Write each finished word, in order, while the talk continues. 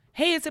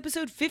Hey, it's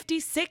episode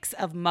 56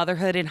 of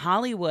Motherhood in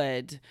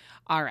Hollywood.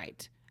 All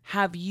right.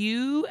 I've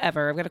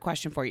got a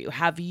question for you.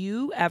 Have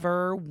you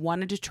ever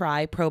wanted to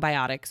try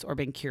probiotics or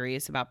been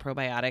curious about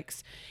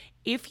probiotics?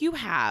 If you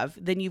have,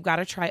 then you've got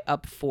to try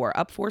Up4.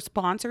 Up4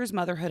 sponsors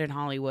Motherhood in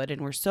Hollywood,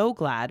 and we're so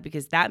glad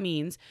because that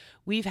means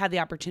we've had the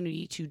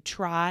opportunity to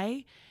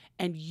try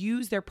and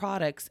use their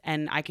products,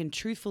 and I can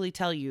truthfully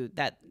tell you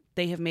that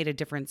they have made a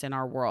difference in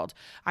our world.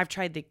 I've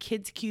tried the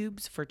kids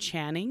cubes for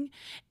Channing,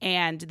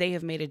 and they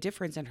have made a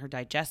difference in her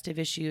digestive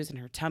issues and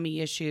her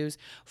tummy issues.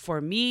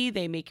 For me,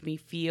 they make me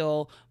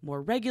feel more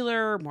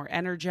regular, more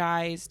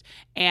energized.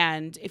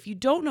 And if you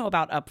don't know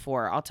about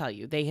Up4, I'll tell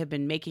you, they have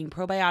been making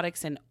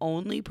probiotics and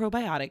only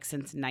probiotics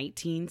since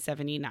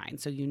 1979.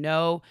 So you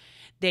know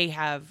they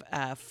have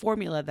a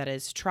formula that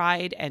is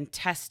tried and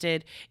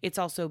tested. It's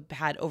also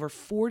had over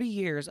 40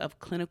 years of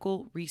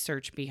clinical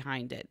research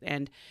behind it.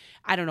 And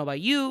I don't know about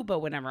you, but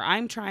whenever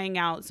I'm trying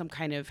out some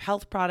kind of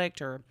health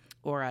product or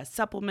a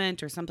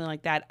supplement or something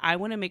like that, I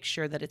want to make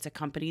sure that it's a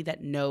company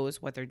that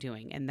knows what they're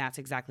doing. And that's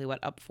exactly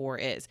what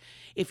Up4 is.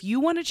 If you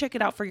want to check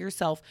it out for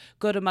yourself,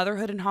 go to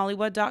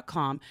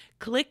motherhoodinhollywood.com,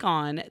 click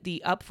on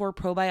the Up4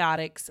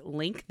 probiotics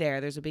link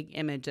there. There's a big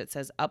image that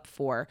says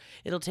Up4.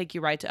 It'll take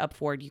you right to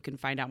Up4 and you can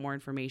find out more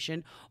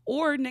information.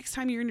 Or next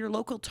time you're in your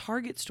local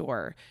Target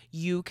store,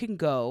 you can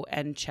go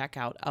and check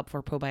out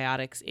Up4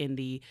 probiotics in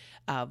the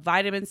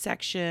vitamin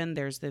section.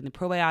 There's the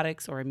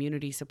probiotics or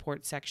immunity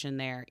support section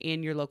there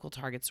in your local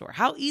Target store.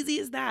 How easy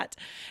is that?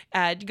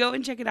 Go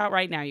and check it out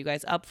right now, you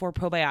guys. Up4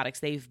 probiotics.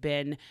 They've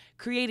been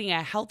creating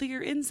a healthier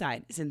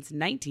inside since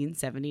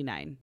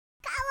 1979.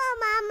 Come on,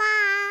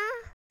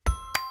 Mama.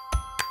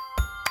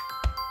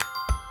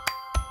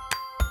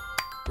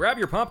 Grab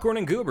your popcorn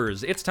and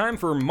goobers. It's time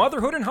for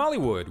Motherhood in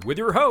Hollywood with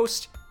your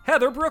host,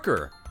 Heather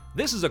Brooker.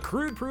 This is a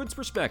crude prude's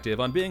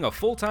perspective on being a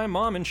full-time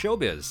mom in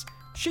showbiz.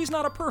 She's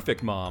not a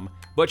perfect mom,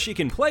 but she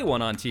can play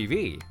one on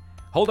TV.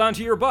 Hold on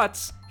to your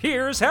butts.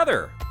 Here's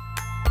Heather.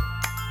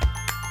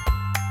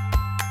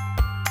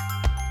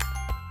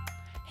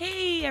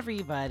 Hey,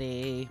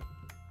 everybody.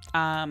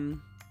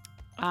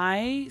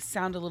 I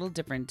sound a little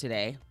different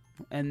today,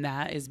 and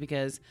that is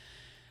because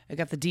I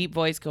got the deep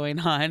voice going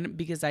on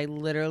because I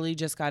literally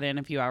just got in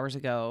a few hours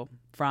ago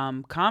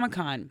from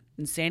Comic-Con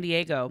in San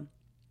Diego.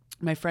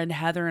 My friend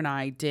Heather and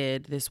I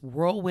did this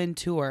whirlwind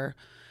tour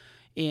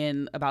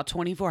in about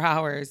 24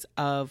 hours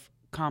of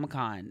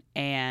Comic-Con,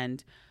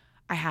 and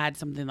I had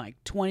something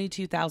like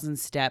 22,000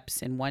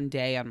 steps in one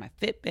day on my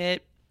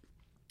Fitbit,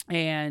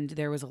 and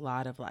there was a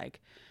lot of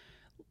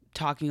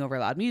talking over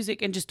loud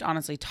music and just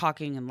honestly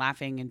talking and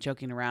laughing and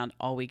joking around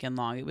all weekend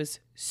long. It was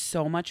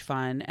so much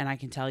fun. And I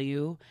can tell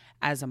you,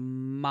 as a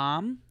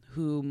mom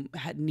who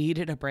had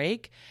needed a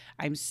break,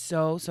 I'm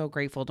so, so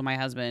grateful to my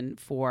husband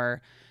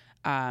for,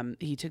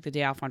 he took the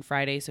day off on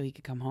Friday so he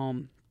could come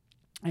home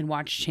and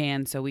watch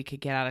Chan so we could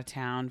get out of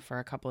town for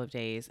a couple of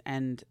days.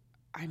 And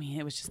I mean,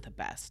 it was just the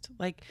best.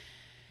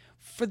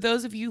 For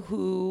those of you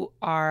who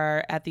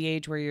are at the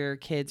age where your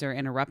kids are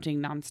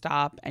interrupting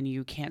nonstop and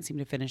you can't seem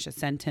to finish a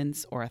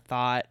sentence or a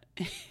thought,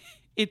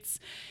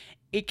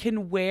 it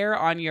can wear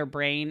on your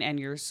brain and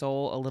your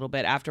soul a little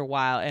bit after a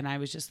while. And I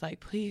was just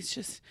like,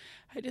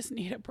 I just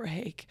need a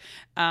break.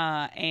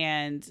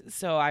 And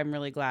so I'm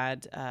really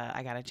glad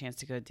I got a chance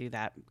to go do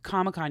that.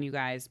 Comic-Con, you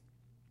guys,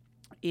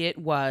 it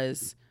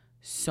was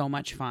so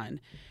much fun.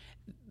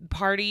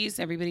 Parties,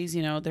 everybody's,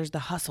 there's the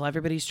hustle.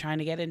 Everybody's trying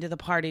to get into the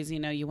parties.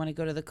 You want to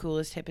go to the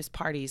coolest, hippest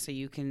parties so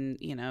you can,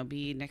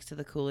 be next to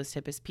the coolest,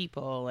 hippest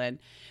people. And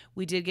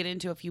we did get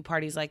into a few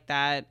parties like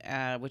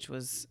that, which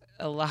was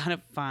a lot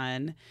of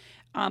fun.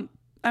 I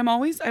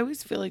always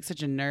feel like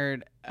such a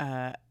nerd.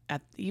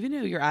 Even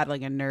though you're at a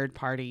nerd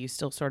party, you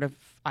still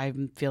I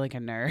feel like a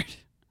nerd.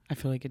 I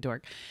feel like a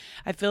dork.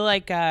 I feel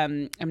like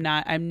I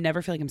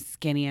never feel like I'm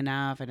skinny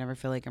enough. I never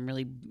feel like I'm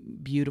really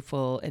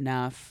beautiful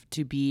enough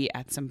to be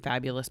at some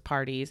fabulous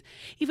parties,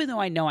 even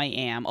though I know I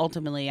am.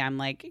 Ultimately, I'm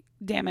like,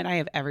 damn it, I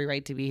have every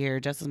right to be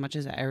here just as much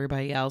as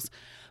everybody else.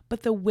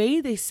 But the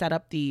way they set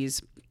up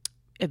these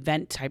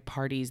event type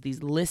parties,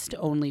 these list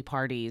only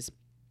parties,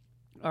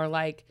 are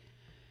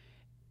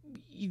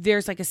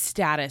there's a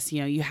status,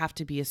 you have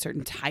to be a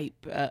certain type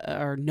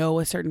or know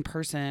a certain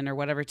person or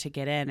whatever to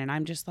get in. And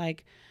I'm just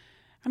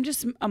I'm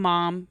just a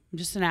mom. I'm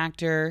just an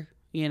actor.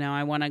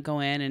 I want to go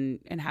in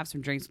and have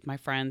some drinks with my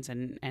friends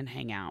and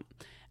hang out.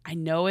 I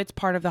know it's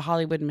part of the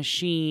Hollywood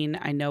machine.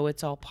 I know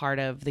it's all part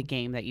of the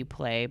game that you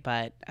play,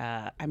 but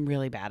I'm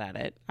really bad at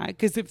it.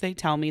 Because if they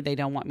tell me they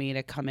don't want me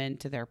to come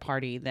into their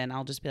party, then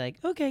I'll just be like,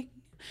 okay,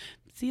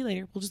 see you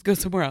later. We'll just go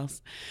somewhere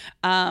else.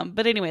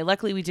 But anyway,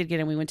 luckily we did get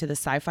in. We went to the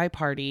sci-fi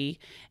party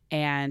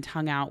and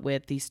hung out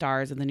with the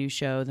stars of the new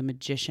show, The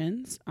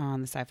Magicians,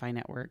 on the Sci-Fi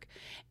Network.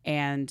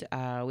 And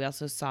we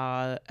also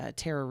saw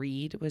Tara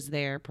Reid was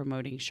there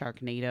promoting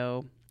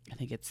Sharknado. I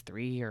think it's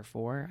 3 or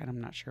 4, and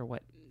I'm not sure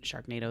what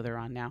Sharknado they're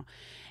on now.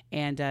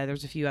 And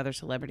there's a few other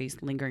celebrities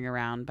lingering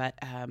around, but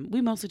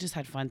we mostly just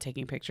had fun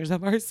taking pictures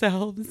of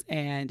ourselves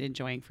and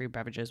enjoying free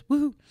beverages.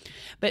 Woohoo!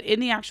 But in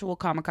the actual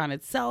Comic-Con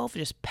itself,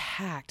 just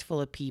packed full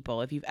of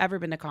people. If you've ever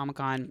been to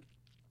Comic-Con,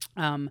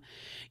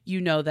 you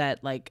know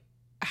that like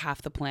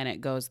half the planet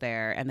goes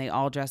there, and they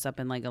all dress up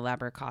in like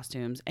elaborate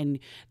costumes, and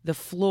the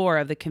floor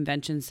of the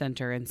convention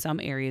center in some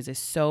areas is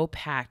so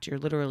packed. You're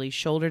literally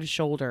shoulder to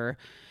shoulder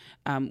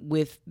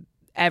with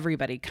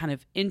everybody kind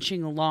of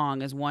inching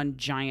along as one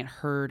giant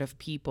herd of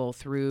people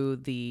through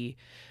the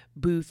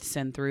booths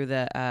and through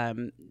the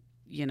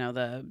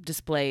the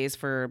displays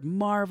for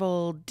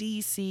Marvel,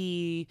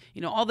 DC,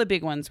 all the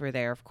big ones were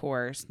there, of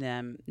course.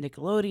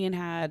 Nickelodeon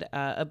had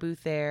a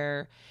booth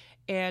there,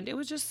 and it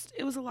was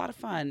a lot of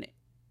fun.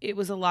 It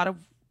was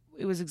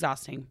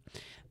exhausting,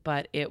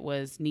 but it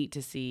was neat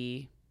to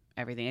see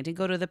everything. I did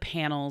go to the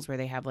panels where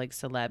they have like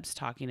celebs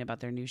talking about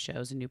their new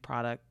shows and new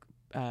product,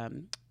 not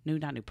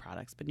new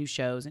products, but new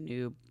shows and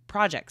new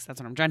projects.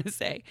 That's what I'm trying to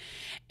say.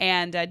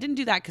 And I didn't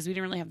do that because we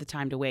didn't really have the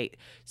time to wait.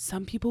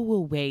 Some people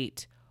will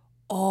wait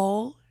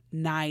all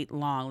night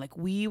long. Like,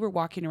 we were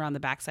walking around the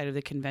backside of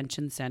the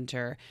convention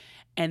center,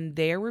 and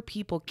there were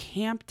people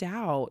camped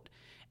out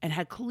and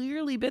had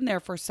clearly been there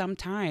for some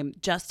time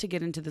just to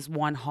get into this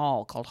one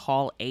hall called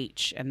Hall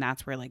H. And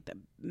that's where like the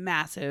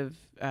massive,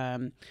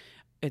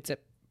 it's a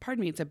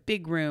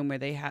big room where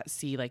they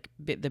see like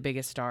the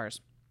biggest stars.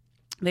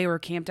 They were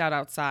camped out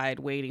outside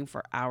waiting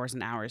for hours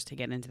and hours to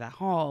get into that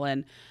hall.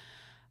 And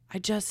I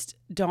just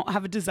don't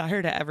have a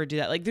desire to ever do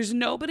that. Like, there's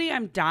nobody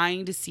I'm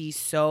dying to see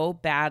so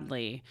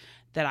badly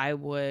that I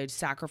would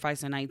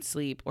sacrifice a night's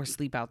sleep or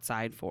sleep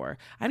outside for.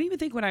 I don't even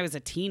think when I was a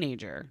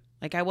teenager,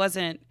 like I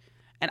wasn't,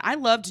 and I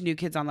loved New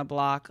Kids on the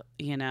Block,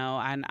 and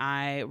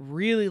I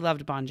really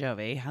loved Bon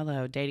Jovi.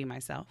 Hello, dating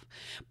myself.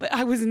 But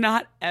I was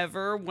not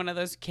ever one of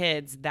those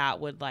kids that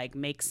would like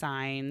make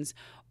signs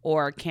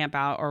or camp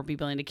out or be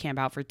willing to camp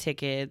out for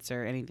tickets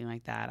or anything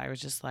like that. I was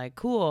just like,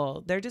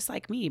 cool. They're just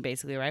like me,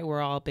 basically, right?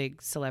 We're all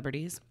big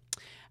celebrities.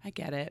 I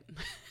get it.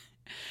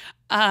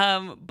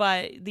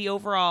 But the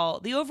overall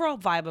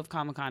vibe of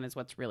Comic-Con is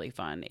what's really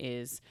fun,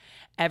 is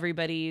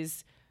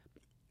everybody's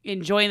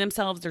enjoying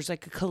themselves. There's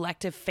like a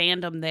collective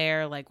fandom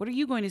there. Like, what are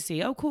you going to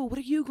see? Oh, cool. What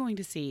are you going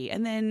to see?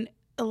 And then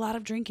a lot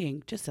of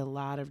drinking, just a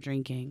lot of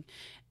drinking,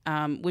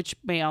 which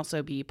may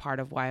also be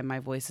part of why my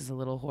voice is a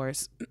little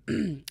hoarse.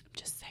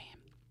 Just saying.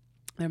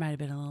 There might have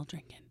been a little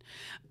drinking.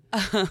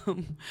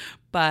 And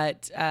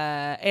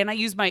I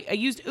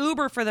used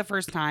Uber for the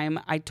first time.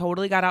 I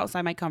totally got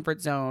outside my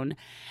comfort zone,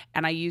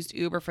 and I used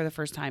Uber for the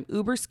first time.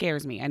 Uber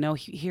scares me. I know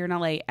here in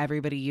LA,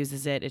 everybody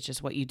uses it. It's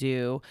just what you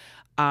do.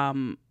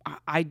 I'm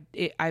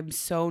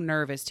so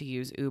nervous to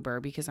use Uber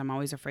because I'm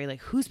always afraid,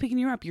 like, who's picking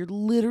you up? You're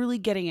literally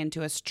getting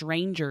into a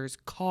stranger's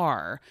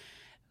car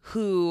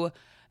who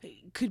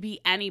could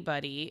be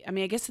anybody. I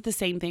mean, I guess it's the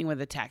same thing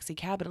with a taxi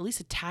cab, but at least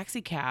a taxi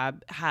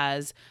cab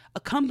has a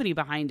company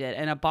behind it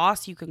and a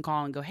boss you can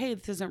call and go, hey,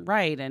 this isn't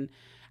right. And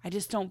I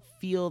just don't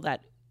feel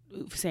that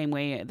same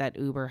way that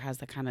Uber has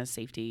the kind of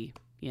safety,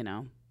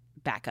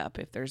 backup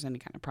if there's any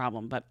kind of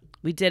problem. But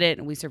we did it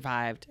and we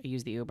survived. I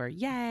used the Uber.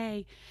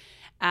 Yay.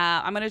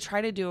 I'm going to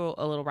try to do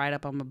a little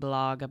write-up on my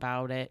blog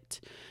about it.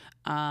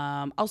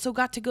 Also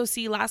got to go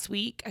see last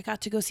week. I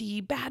got to go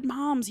see Bad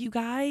Moms, you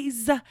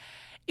guys.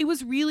 It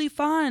was really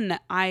fun.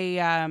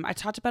 I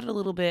talked about it a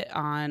little bit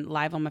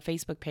live on my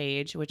Facebook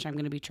page, which I'm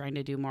going to be trying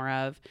to do more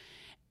of.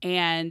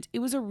 And it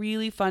was a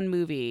really fun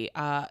movie.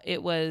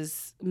 It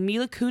was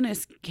Mila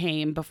Kunis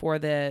came before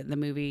the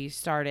movie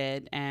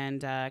started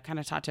and kind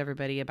of talked to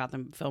everybody about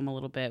the film a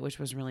little bit, which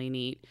was really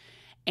neat.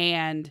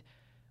 And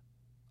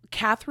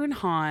Catherine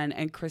Hahn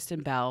and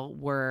Kristen Bell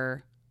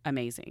were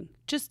amazing.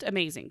 Just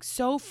amazing.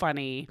 So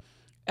funny.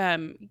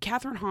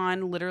 Catherine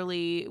Hahn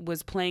literally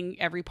was playing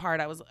every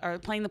part.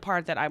 Playing the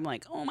part that I'm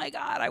like, oh my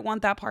God, I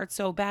want that part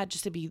so bad,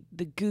 just to be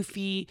the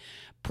goofy,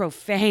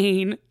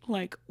 profane,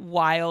 like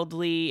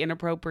wildly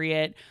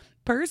inappropriate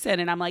person.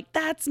 And I'm like,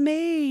 that's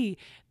me.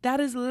 That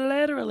is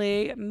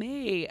literally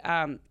me.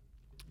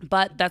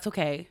 But that's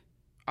okay.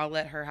 I'll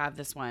let her have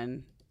this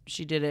one.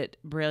 She did it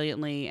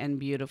brilliantly and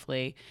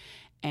beautifully.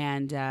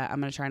 And I'm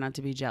going to try not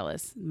to be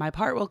jealous. My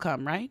part will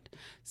come, right?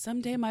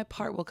 Someday my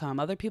part will come.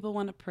 Other people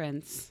want a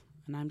prince,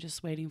 and I'm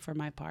just waiting for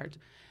my part.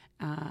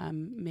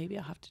 Maybe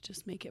I'll have to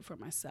just make it for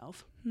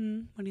myself.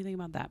 What do you think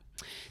about that?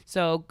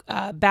 So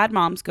Bad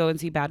Moms, go and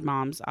see Bad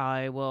Moms.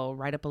 I will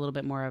write up a little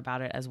bit more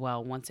about it as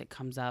well once it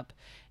comes up,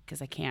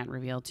 because I can't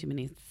reveal too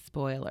many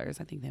spoilers.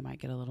 I think they might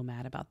get a little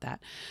mad about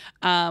that.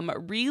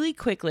 Really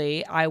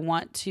quickly, I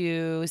want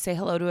to say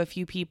hello to a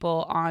few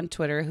people on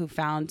Twitter who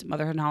found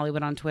Motherhood in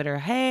Hollywood on Twitter.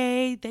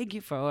 Hey, thank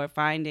you for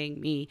finding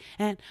me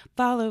and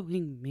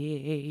following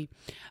me.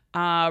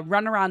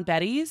 Runaround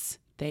Betty's.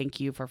 Thank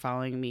you for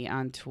following me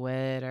on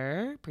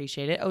Twitter.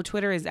 Appreciate it. Oh,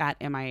 Twitter is at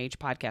MIH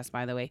Podcast,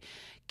 by the way.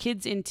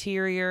 Kids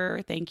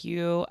Interior, thank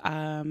you.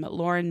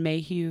 Lauren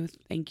Mayhew,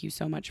 thank you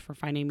so much for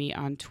finding me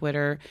on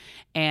Twitter.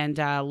 And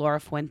Laura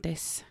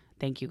Fuentes,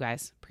 Thank you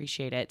guys.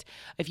 Appreciate it.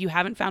 If you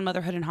haven't found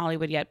Motherhood in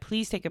Hollywood yet,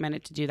 please take a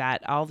minute to do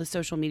that. All the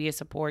social media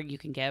support you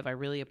can give, I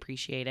really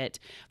appreciate it.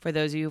 For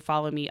those of you who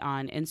follow me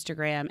on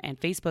Instagram and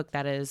Facebook,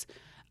 that is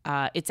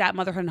it's at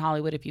Motherhood in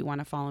Hollywood if you want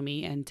to follow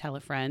me and tell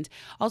a friend.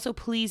 Also,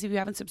 please, if you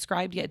haven't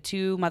subscribed yet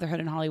to Motherhood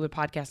in Hollywood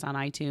podcast on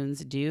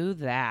iTunes, do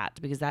that,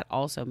 because that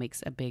also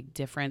makes a big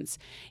difference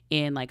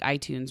in like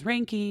iTunes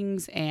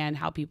rankings and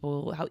how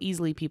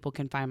easily people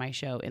can find my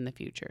show in the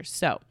future.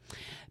 So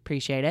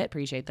appreciate it.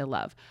 Appreciate the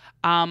love.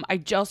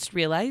 I just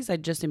realized I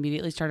just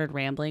immediately started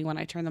rambling when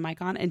I turned the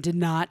mic on and did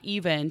not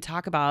even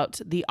talk about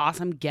the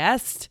awesome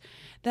guest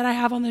that I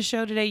have on the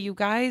show today, you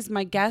guys.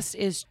 My guest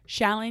is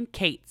Challen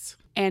Cates.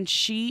 And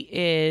she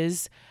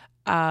is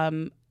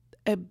so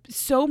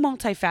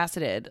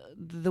multifaceted.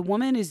 The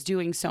woman is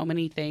doing so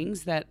many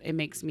things that it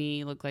makes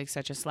me look like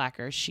such a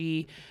slacker.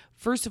 She,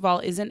 first of all,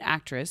 is an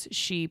actress.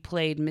 She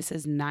played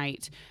Mrs.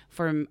 Knight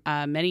for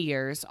many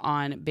years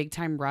on Big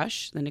Time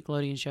Rush, the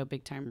Nickelodeon show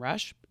Big Time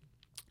Rush.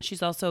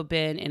 She's also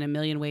been in A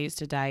Million Ways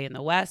to Die in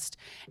the West,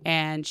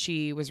 and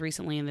she was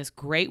recently in this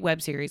great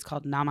web series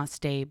called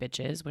Namaste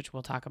Bitches, which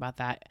we'll talk about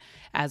that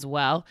as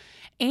well.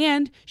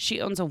 And she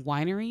owns a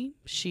winery.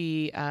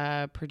 She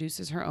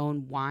produces her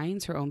own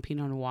wines, her own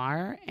Pinot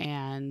Noir,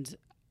 and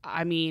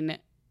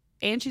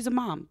she's a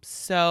mom.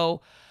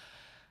 So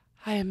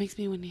it makes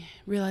me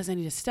realize I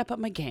need to step up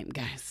my game,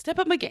 guys. Step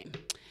up my game.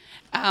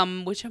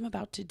 Which I'm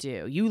about to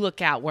do. You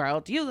look out,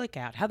 world. You look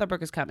out. Heather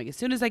Brooke is coming. As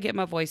soon as I get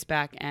my voice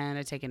back and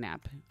I take a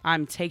nap,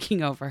 I'm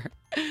taking over.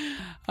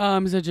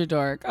 I'm such a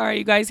dork. All right,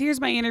 you guys,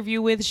 here's my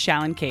interview with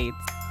Challen Cates.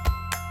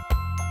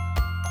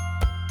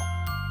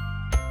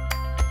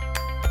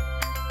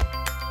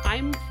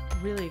 I'm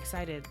really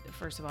excited,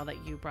 first of all,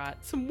 that you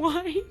brought some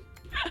wine.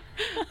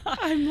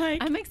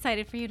 I'm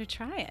excited for you to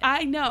try it.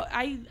 I know.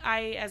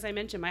 I as I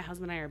mentioned, my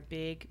husband and I are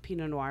big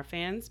Pinot Noir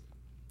fans,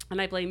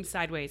 and I blame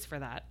Sideways for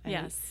that.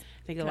 Yes.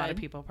 I think a lot of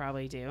people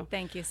probably do.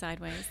 Thank you,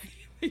 Sideways.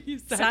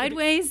 Sideways.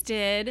 Sideways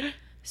did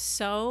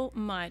so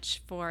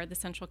much for the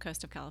Central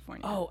Coast of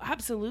California. Oh,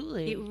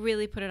 absolutely. It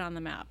really put it on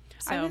the map.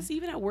 So, I was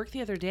even at work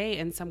the other day,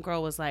 and some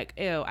girl was like,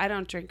 ew, I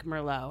don't drink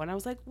Merlot. And I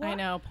was like, what? I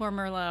know, poor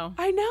Merlot.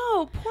 I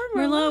know, poor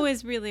Merlot. Merlot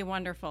is really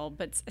wonderful,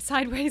 but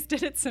Sideways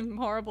did it some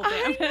horrible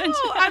damage. I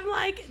know. I'm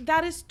like,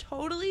 that is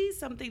totally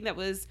something that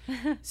was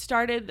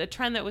started, a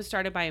trend that was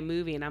started by a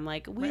movie. And I'm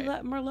like,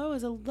 Merlot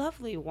is a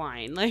lovely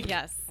wine. Like,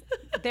 yes,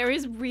 there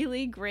is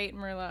really great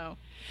Merlot.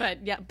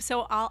 But yeah,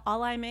 so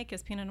all I make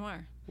is Pinot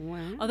Noir. Wow.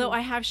 Although I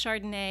have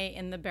Chardonnay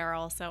in the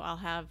barrel, so I'll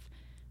have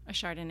a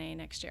Chardonnay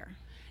next year.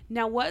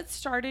 Now, what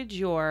started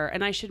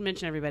and I should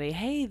mention everybody,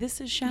 hey,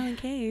 this is Challen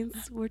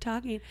Cates. We're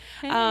talking.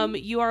 Hey.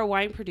 You are a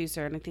wine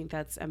producer, and I think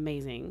that's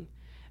amazing.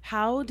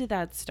 How did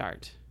that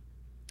start?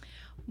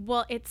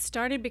 Well, it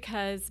started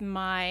because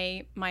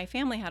my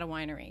family had a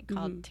winery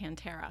called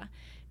Tantera,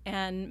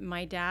 and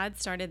my dad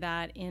started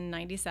that in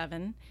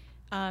 97.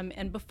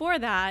 And before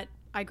that,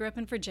 I grew up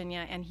in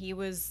Virginia, and he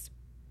was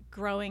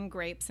growing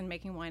grapes and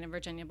making wine in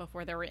Virginia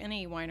before there were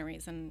any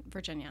wineries in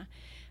Virginia.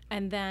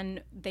 And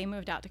then they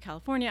moved out to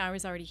California. I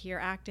was already here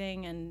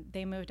acting, and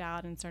they moved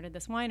out and started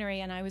this winery.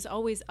 And I was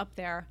always up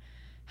there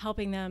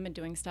helping them and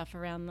doing stuff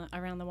around the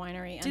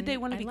winery. Did they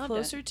want to be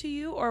closer to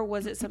you, or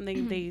was it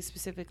something they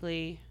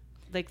specifically,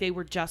 like they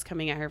were just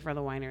coming out here for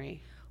the winery?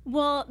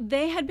 Well,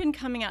 they had been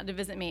coming out to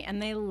visit me, and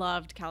they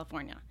loved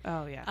California.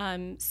 Oh, yeah.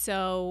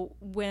 So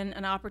when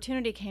an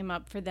opportunity came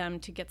up for them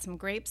to get some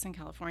grapes in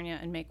California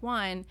and make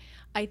wine,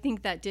 I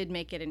think that did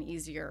make it an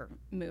easier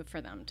move for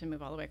them to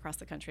move all the way across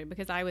the country,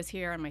 because I was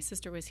here and my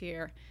sister was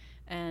here,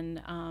 and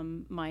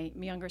my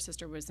younger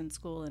sister was in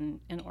school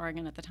in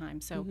Oregon at the time.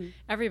 So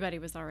everybody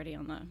was already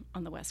on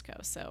the West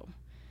Coast. So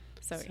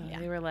yeah.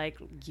 They were like,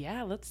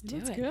 yeah, let's do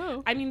it. Let's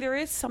go. I mean, there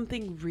is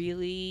something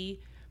really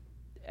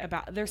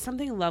there's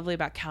something lovely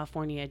about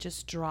California. It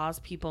just draws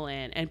people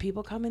in, and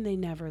people come and they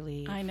never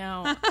leave. I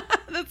know.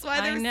 That's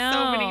why there's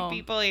so many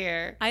people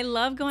here. I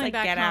love going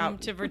back home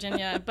out to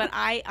Virginia, but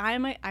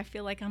I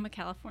feel like I'm a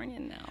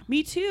Californian now.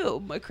 Me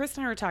too. Chris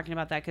and I were talking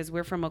about that because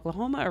we're from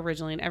Oklahoma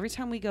originally, and every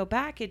time we go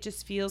back, it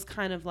just feels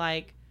kind of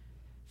like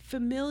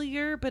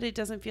familiar, but it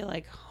doesn't feel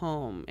like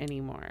home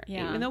anymore.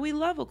 Yeah. Even though we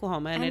love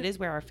Oklahoma, and it is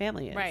where our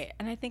family is. Right.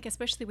 And I think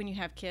especially when you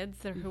have kids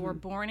who were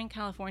born in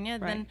California,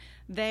 then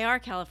they are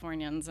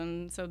Californians,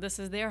 and so this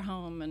is their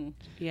home, and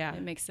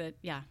it makes it,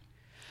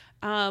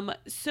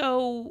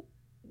 So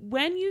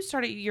when you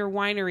started your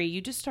winery,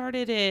 you just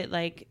started it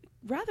like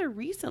rather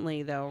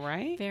recently, though,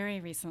 right?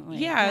 Very recently.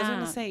 Yeah, I was going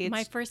to say.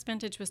 My first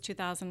vintage was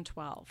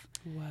 2012.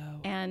 Wow.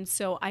 And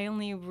so I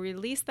only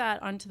released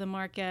that onto the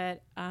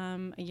market a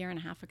year and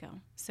a half ago.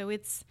 So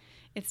it's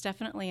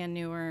definitely a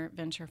newer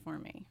venture for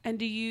me. And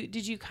did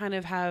you kind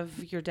of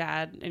have your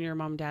dad and your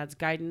mom and dad's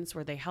guidance?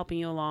 Were they helping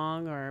you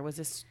along, or was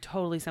this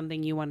totally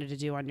something you wanted to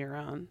do on your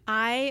own?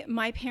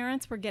 My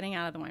parents were getting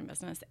out of the wine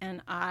business,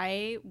 and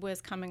I was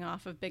coming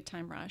off of Big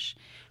Time Rush,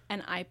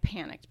 and I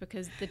panicked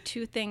because the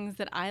two things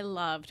that I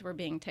loved were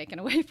being taken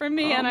away from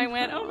me, and I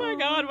went, oh my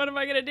God, what am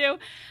I going to do?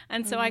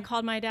 And so I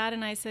called my dad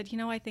and I said,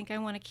 I think I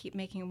want to keep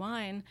making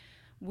wine.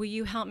 will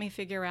you help me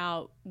figure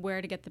out where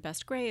to get the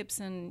best grapes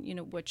and,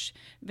 which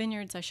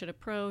vineyards I should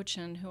approach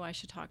and who I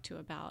should talk to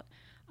about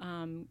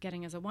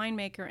getting as a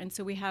winemaker. And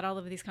so we had all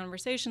of these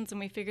conversations and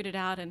we figured it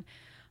out and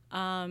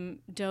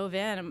dove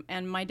in.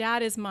 And my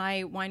dad is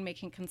my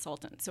winemaking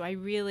consultant. So I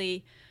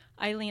lean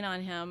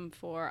on him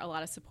for a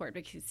lot of support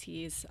because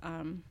he's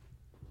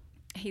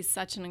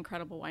such an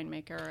incredible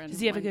winemaker. And does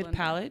he have a good blender.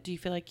 palate? Do you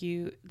feel like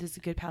there's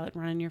a good palate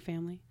run in your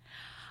family?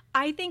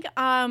 I think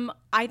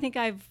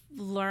I've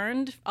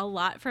learned a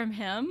lot from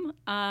him,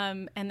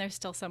 and there's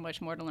still so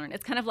much more to learn.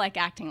 It's kind of like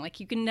acting;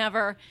 like you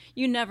never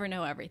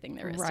know everything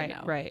there is to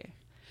know. Right.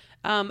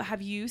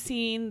 Have you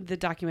seen the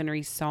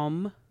documentary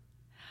Somme?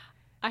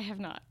 I have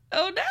not.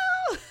 Oh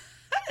no,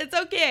 it's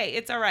okay.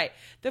 It's all right.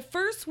 The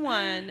first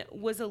one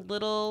was a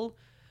little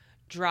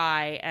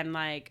dry and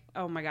like,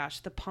 oh my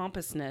gosh, the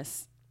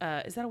pompousness.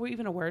 Is that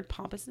even a word?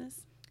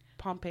 Pompousness?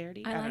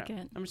 Pomparity? I don't like know.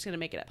 it. I'm just going to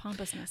make it up.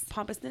 Pompousness.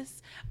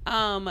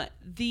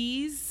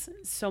 These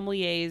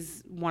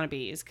sommeliers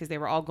wannabes, because they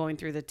were all going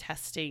through the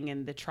testing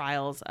and the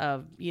trials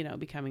of,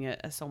 becoming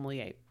a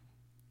sommelier.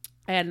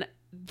 And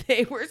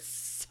they were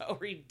so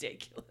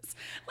ridiculous.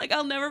 Like,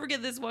 I'll never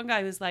forget this one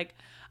guy who's like,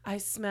 I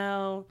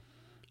smell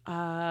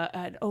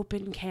an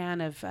open can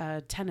of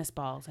tennis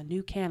balls, a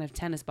new can of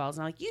tennis balls.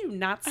 And I'm like, you do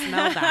not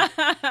smell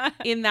that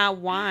in that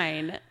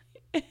wine.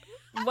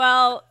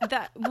 Well,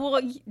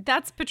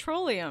 that's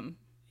petroleum,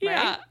 right?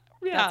 Yeah.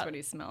 That's what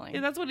he's smelling.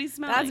 Yeah, that's what he's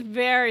smelling. That's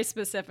very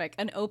specific.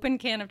 An open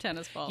can of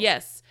tennis balls.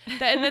 Yes.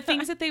 And the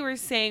things that they were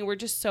saying were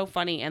just so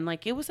funny. And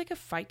like, it was like a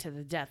fight to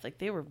the death. Like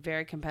they were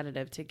very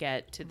competitive to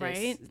get to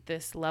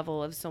this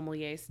level of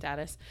sommelier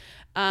status.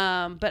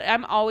 But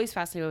I'm always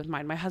fascinated with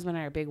wine. My husband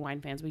and I are big wine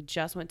fans. We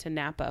just went to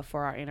Napa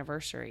for our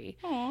anniversary.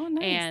 Oh,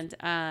 nice.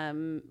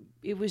 And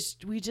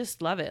we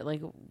just love it.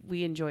 Like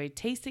we enjoy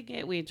tasting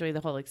it. We enjoy the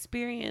whole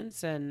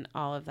experience and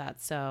all of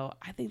that. So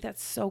I think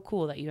that's so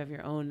cool that you have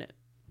your own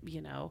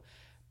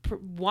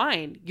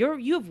wine.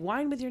 You have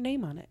wine with your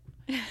name on it.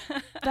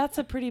 That's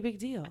a pretty big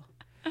deal.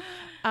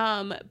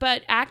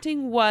 But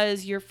acting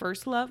was your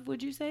first love,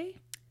 would you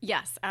say?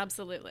 Yes,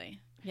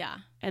 absolutely. Yeah.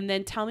 And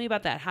then tell me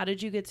about that. How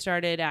did you get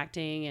started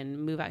acting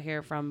and move out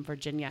here from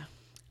Virginia?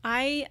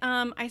 I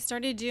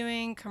started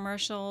doing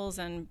commercials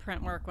and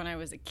print work when I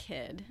was a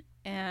kid,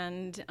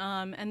 and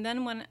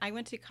then when I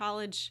went to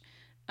college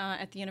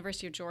at the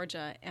University of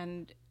Georgia,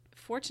 and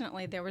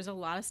fortunately there was a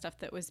lot of stuff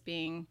that was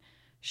being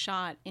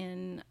shot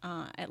in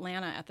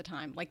Atlanta at the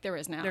time, like there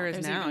is now.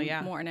 There's now, even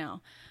yeah, more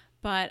now.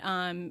 But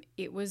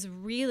it was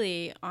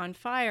really on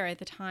fire at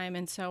the time,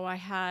 and so I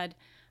had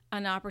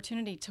an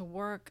opportunity to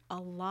work a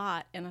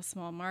lot in a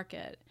small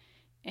market,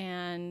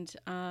 and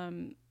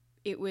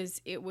it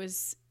was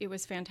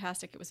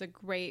fantastic. It was a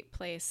great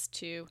place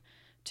to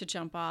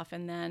jump off.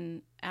 And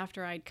then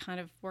after I'd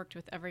kind of worked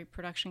with every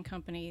production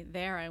company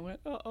there, I went,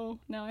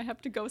 now I have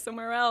to go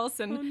somewhere else.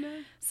 And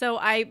so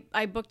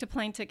I booked a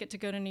plane ticket to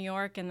go to New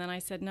York, and then I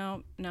said,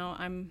 no,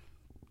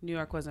 New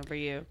York wasn't for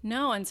you.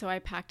 No, and so I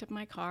packed up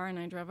my car and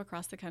I drove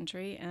across the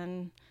country,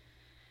 and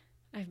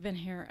I've been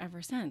here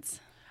ever since.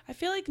 I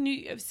feel like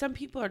some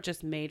people are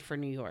just made for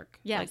New York.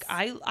 Yes. Like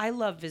I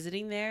love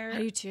visiting there. I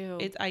do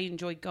too. I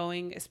enjoy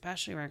going,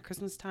 especially around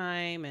Christmas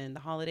time and the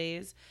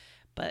holidays.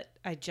 But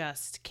I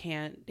just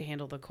can't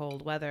handle the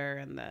cold weather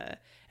and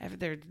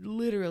they're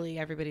literally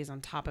everybody's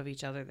on top of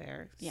each other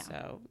there. Yeah.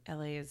 So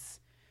LA is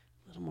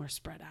a little more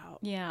spread out.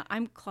 Yeah,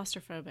 I'm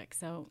claustrophobic,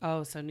 so.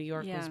 Oh, so New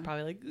York was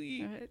probably like,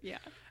 Ugh. Yeah.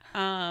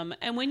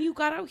 And when you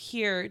got out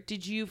here,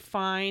 did you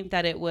find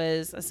that it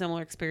was a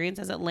similar experience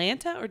as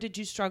Atlanta, or did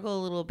you struggle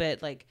a little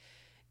bit like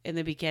in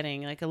the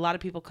beginning? Like a lot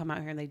of people come out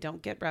here and they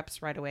don't get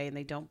reps right away and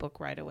they don't book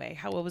right away.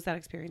 What was that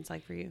experience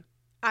like for you?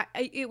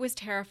 It was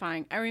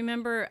terrifying. I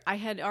remember I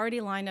had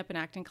already lined up in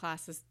acting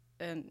classes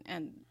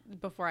and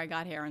before I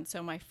got here. And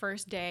so my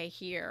first day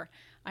here,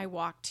 I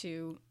walked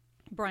to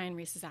Brian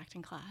Reese's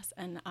acting class,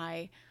 and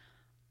I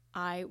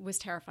was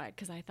terrified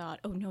because I thought,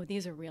 oh no,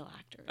 these are real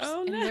actors.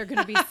 Oh, no. And they're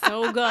going to be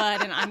so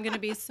good and I'm going to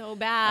be so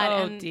bad.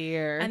 Oh,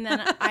 dear. And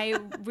then I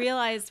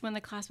realized when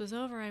the class was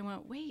over, I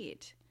went,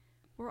 wait,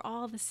 we're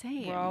all the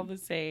same. We're all the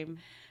same.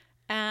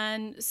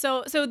 And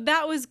so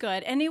that was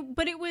good. And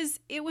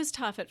it was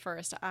tough at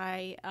first.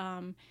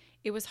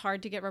 It was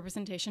hard to get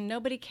representation.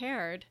 Nobody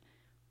cared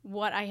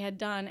what I had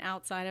done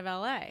outside of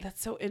LA.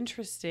 That's so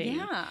interesting.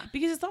 Yeah.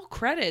 Because it's all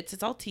credits.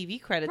 It's all TV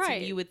credits. Right.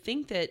 And you would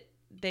think that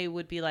they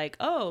would be like,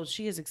 oh,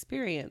 she has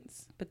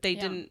experience. But they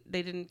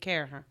didn't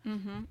care, huh?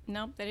 Mm-hmm.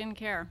 Nope, they didn't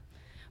care.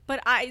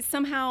 But I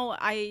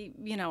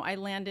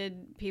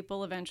landed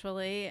people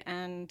eventually,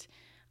 and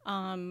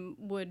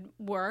would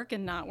work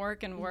and not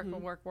work and work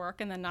and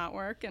work and then not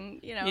work, and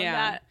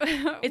that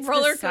it's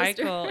roller the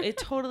cycle. It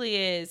totally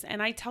is.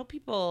 And I tell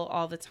people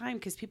all the time,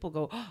 because people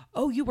go,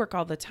 oh, you work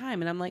all the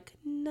time, and I'm like,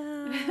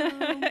 no.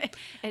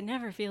 It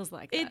never feels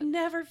like that. It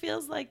never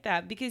feels like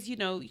that, because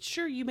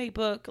sure, you may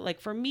book, like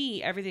for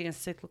me everything is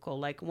cyclical.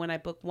 Like when I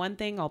book one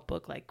thing, I'll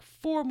book like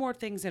 4 more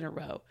things in a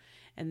row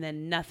and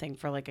then nothing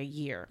for like a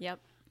year. Yep.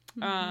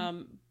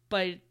 Mm-hmm.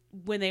 But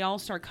when they all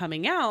start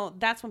coming out,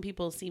 that's when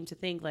people seem to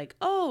think like,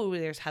 oh,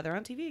 there's Heather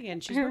on TV again.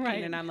 She's working.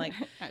 Right. And I'm like,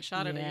 I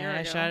shot it a yeah, year ago.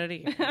 I shot it a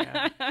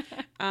year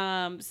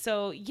ago.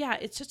 So yeah,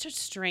 it's such a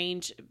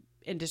strange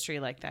industry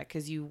like that.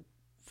 Cause you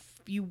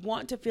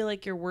want to feel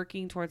like you're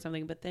working towards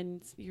something, but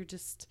then you're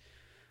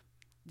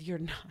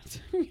not,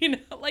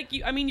 like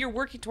you're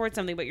working towards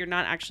something, but you're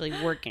not actually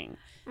working.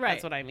 Right.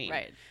 That's what I mean.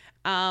 Right.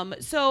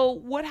 So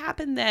what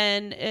happened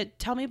then?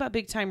 Tell me about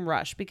Big Time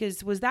Rush,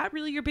 because was that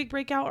really your big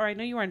breakout? Or I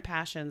know you were in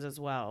Passions as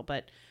well,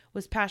 but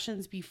was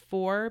Passions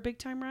before Big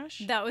Time Rush?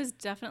 That was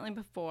definitely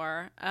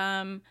before.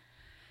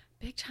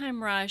 Big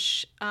Time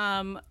Rush.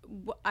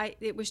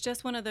 It was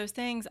just one of those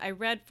things I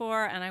read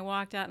for, and I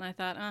walked out and I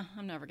thought,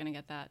 I'm never going to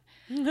get that.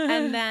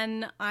 And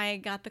then I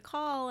got the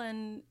call,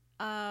 and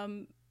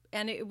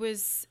it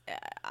was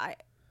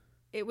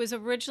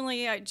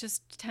originally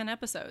just 10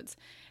 episodes,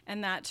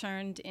 and that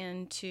turned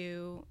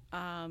into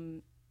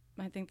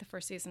I think the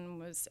first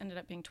season ended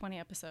up being 20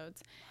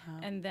 episodes. Wow.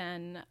 And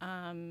then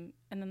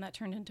that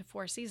turned into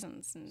 4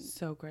 seasons. And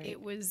so great. It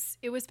was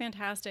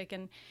fantastic,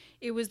 and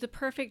it was the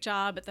perfect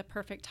job at the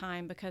perfect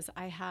time because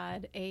I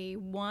had a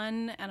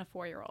 1 and a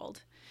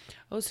 4-year-old.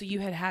 Oh, so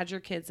you had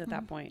your kids at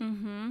that point.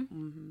 Mm-hmm.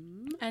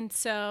 Mm-hmm. And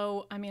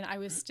so, I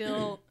was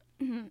still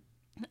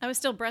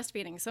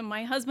breastfeeding. So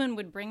my husband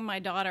would bring my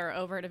daughter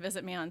over to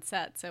visit me on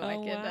set so I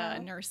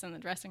could nurse in the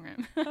dressing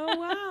room. Oh,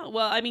 wow.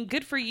 Well,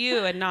 good for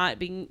you, and not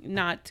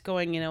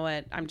going, you know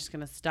what, I'm just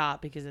going to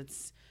stop because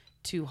it's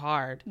too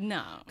hard.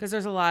 No. Because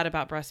there's a lot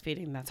about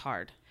breastfeeding that's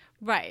hard.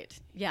 Right.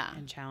 Yeah.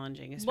 And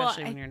challenging,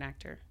 especially when you're an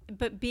actor.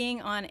 But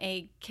being on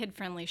a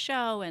kid-friendly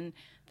show, and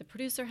the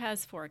producer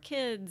has 4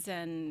 kids,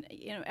 and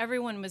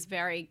everyone was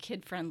very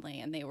kid-friendly,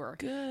 and they were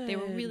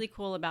really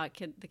cool about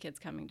the kids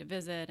coming to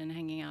visit and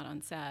hanging out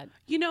on set.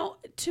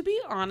 To be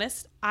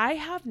honest, I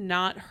have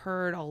not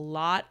heard a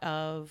lot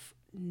of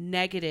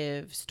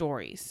negative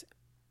stories.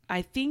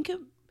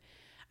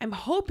 I'm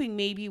hoping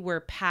maybe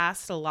we're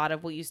past a lot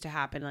of what used to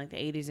happen in like the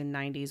 80s and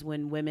 90s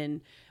when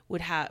women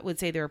would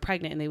say they were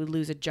pregnant and they would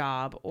lose a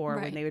job, or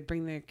when they would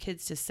bring their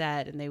kids to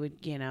set and they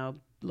would,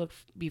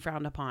 be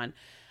frowned upon.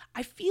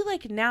 I feel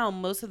like now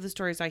most of the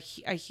stories I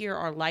hear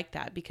are like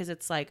that, because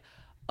it's like,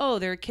 oh,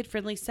 they're a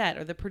kid-friendly set,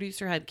 or the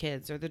producer had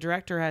kids, or the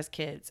director has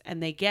kids,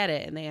 and they get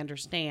it and they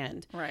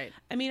understand. Right.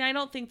 I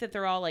don't think that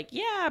they're all like,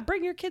 yeah,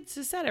 bring your kids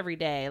to set every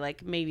day.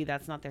 Like, maybe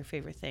that's not their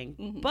favorite thing.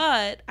 Mm-hmm.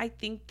 But I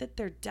think that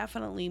they're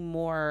definitely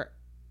more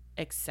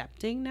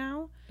accepting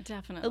now.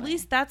 Definitely. At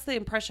least that's the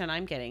impression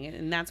I'm getting,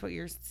 and that's what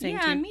you're saying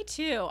too. Yeah, me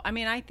too.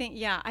 I think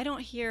I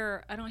don't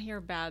hear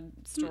bad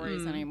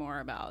stories anymore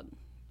about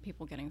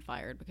people getting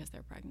fired because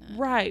they're pregnant.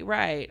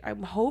 Right.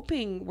 I'm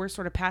hoping we're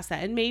sort of past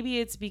that, and maybe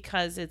it's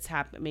because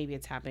maybe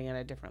it's happening at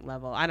a different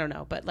level. I don't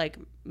know, but like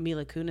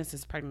Mila Kunis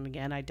is pregnant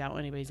again. I doubt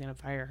anybody's gonna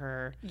fire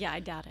her. Yeah, I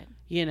doubt it.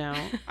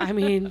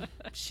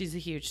 She's a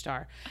huge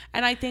star,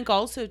 and I think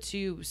also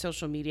too,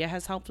 social media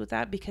has helped with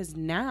that, because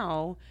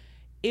now,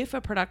 if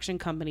a production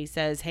company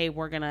says, hey,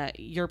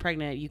 you're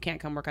pregnant, you can't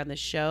come work on this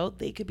show,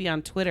 they could be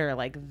on Twitter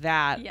like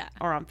that,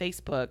 or on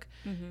Facebook,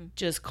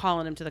 just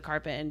calling them to the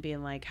carpet and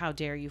being like, how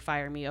dare you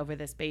fire me over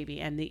this baby?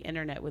 And the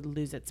internet would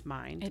lose its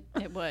mind.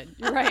 It would.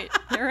 You're right.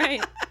 You're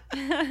right.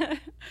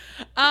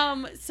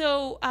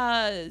 So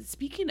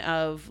speaking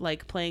of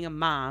like playing a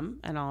mom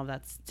and all of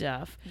that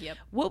stuff,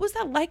 what was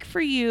that like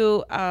for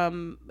you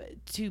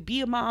to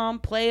be a mom,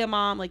 play a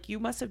mom? Like, you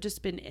must have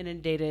just been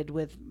inundated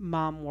with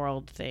mom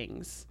world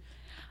things.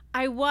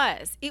 I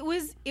was. It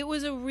was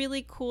a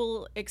really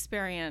cool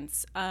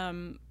experience.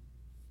 Did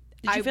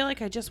you feel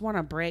like I just want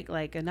to break,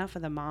 like, enough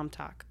of the mom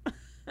talk?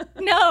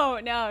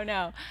 No.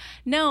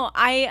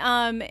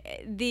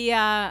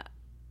 I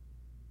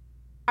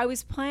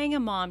was playing a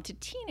mom to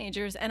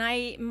teenagers, and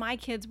my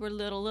kids were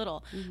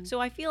little. Mm-hmm. So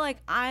I feel like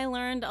I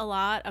learned a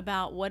lot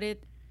about what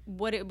it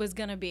was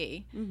going to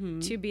be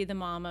to be the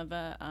mom of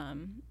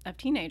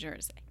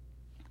teenagers.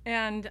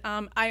 And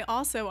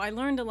I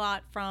learned a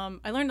lot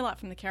from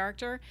the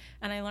character,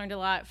 and I learned a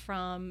lot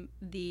from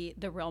the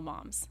real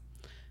moms.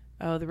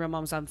 Oh, the real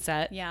moms on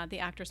set. Yeah, the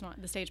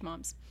the stage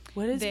moms.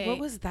 What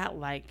was that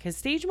like? Because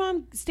stage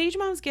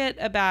moms get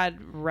a bad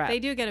rep. They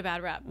do get a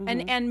bad rep,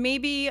 and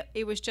maybe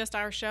it was just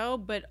our show,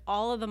 but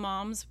all of the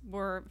moms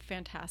were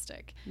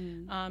fantastic.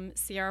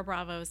 Sierra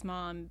Bravo's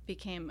mom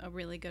became a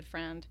really good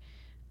friend,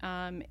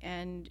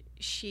 and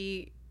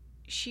she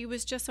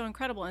was just so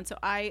incredible. And so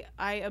I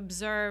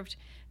observed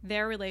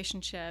their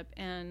relationship,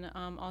 and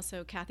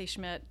also Kathy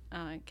Schmidt,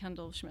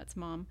 Kendall Schmidt's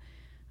mom,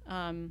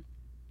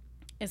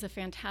 is a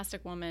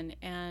fantastic woman,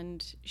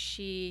 and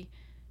she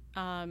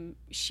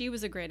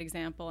was a great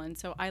example. And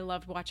so I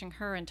loved watching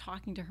her and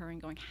talking to her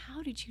and going,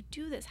 how did you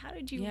do this? How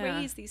did you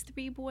raise these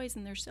 3 boys?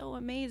 And they're so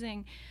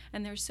amazing,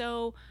 and they're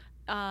so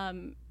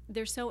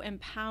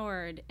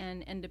empowered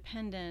and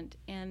independent,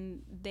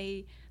 and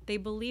they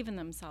believe in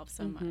themselves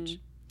so much.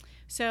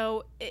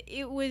 So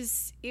it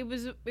was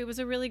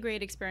a really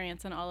great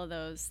experience on all of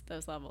those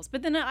levels.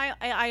 But then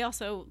I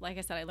also, like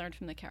I said, I learned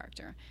from the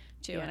character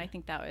too, and I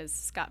think that was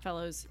Scott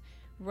Fellows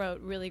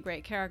wrote really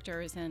great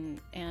characters,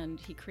 and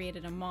he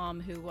created a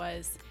mom who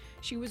was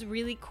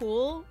really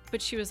cool,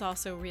 but she was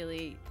also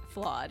really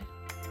flawed.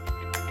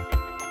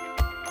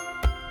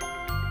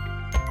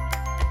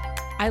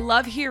 I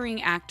love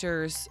hearing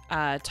actors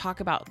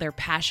talk about their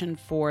passion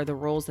for the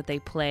roles that they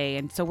play.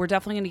 And so we're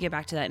definitely going to get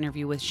back to that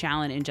interview with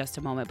Challen in just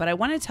a moment. But I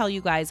want to tell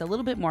you guys a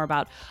little bit more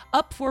about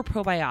Up 4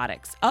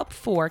 Probiotics. Up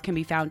 4 can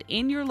be found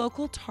in your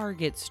local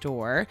Target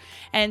store.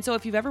 And so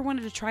if you've ever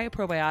wanted to try a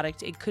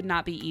probiotic, it could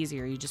not be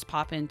easier. You just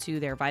pop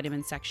into their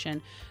vitamin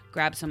section,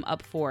 grab some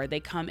Up 4. They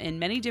come in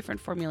many different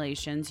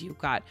formulations. You've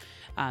got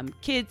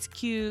kids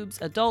cubes,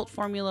 adult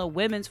formula,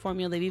 women's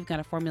formula. They've even got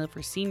a formula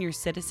for senior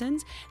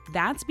citizens.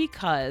 That's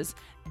because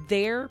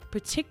their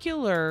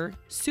particular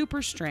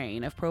super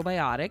strain of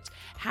probiotics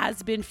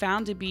has been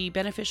found to be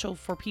beneficial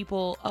for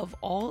people of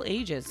all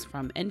ages,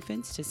 from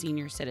infants to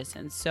senior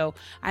citizens. So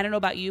I don't know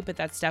about you, but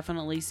that's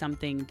definitely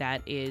something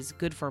that is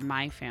good for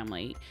my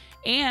family.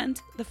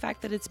 And the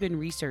fact that it's been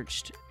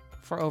researched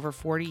for over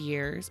 40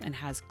 years and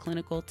has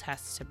clinical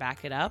tests to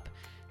back it up,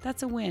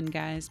 that's a win,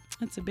 guys.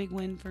 That's a big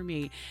win for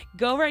me.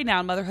 Go right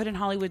now,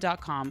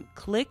 motherhoodandhollywood.com,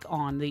 click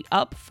on the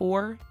Up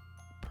 4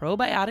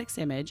 probiotics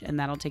image, and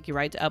that'll take you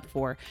right to Up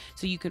 4,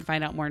 so you can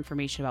find out more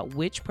information about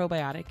which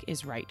probiotic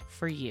is right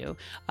for you.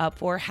 Up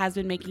 4 has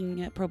been making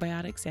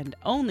probiotics, and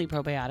only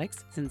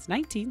probiotics, since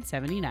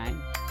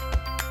 1979.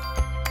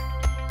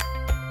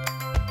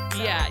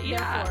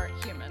 Therefore,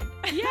 human.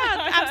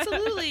 Yeah,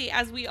 absolutely.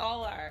 As we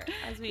all are.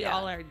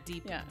 All are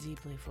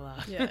deeply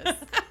flawed. Yes.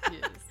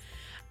 Yes.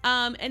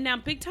 And now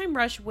Big Time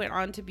Rush went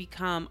on to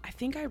become, I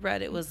think I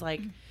read it was like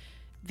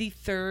the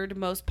third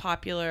most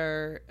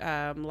popular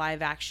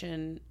live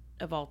action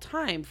of all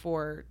time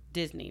for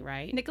Disney,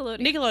 right?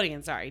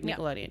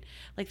 Nickelodeon.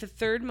 Like the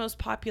third most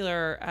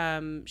popular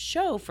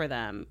show for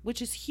them,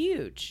 which is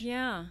huge.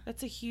 Yeah.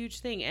 That's a huge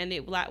thing. And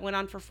it went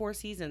on for 4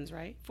 seasons,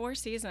 right? 4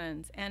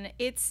 seasons. And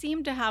it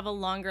seemed to have a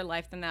longer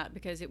life than that,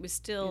 because it was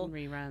still in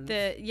reruns.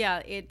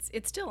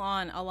 It's still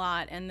on a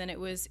lot. And then it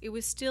was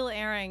still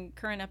airing,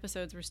 current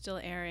episodes were still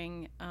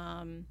airing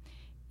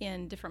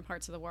in different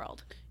parts of the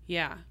world.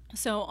 Yeah.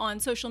 So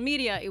on social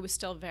media, it was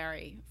still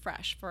very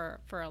fresh for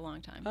a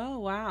long time. Oh,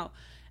 wow.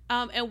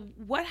 And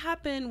what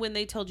happened when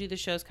they told you the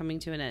show's coming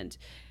to an end?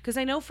 Because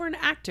I know for an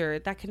actor,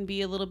 that can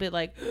be a little bit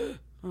like,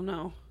 oh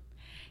no.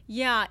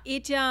 Yeah, they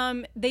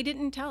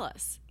didn't tell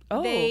us.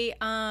 Oh.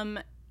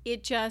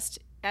 It just,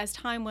 as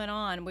time went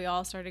on, we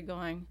all started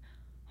going,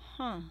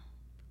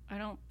 I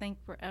don't think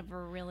we're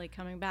ever really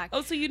coming back.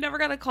 Oh, so you never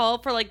got a call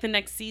for like the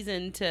next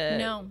season to...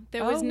 No,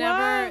 there was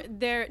never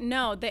there.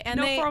 No,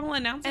 no formal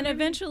announcement. And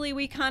eventually,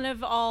 we kind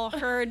of all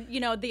heard,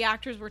 the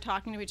actors were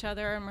talking to each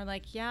other, and we're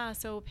like, yeah.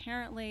 So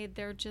apparently,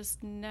 they're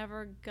just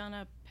never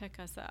gonna pick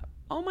us up.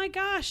 Oh my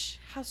gosh,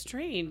 how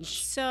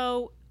strange.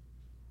 So,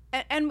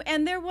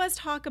 and there was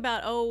talk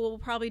about, we'll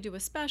probably do a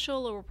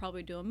special, or we'll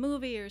probably do a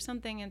movie or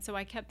something. And so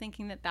I kept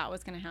thinking that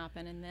was going to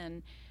happen,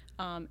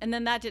 and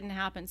then that didn't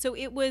happen. So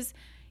it was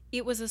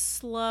a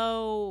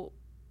slow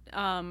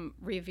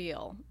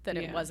reveal that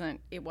it wasn't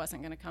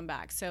going to come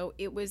back. So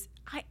it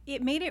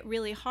made it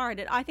really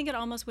hard. I think it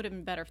almost would have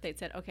been better if they'd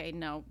said, okay,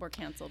 no, we're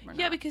canceled. We're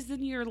not. Because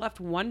then you're left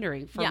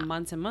wondering for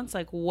months and months,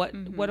 like what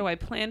do I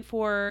plan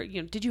for?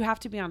 Did you have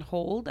to be on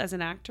hold as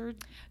an actor?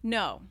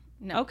 No.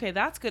 Okay,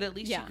 that's good. At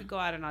least you could go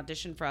out and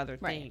audition for other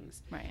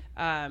things. Right.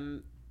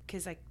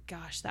 Because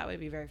gosh, that would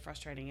be very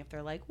frustrating if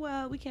they're like,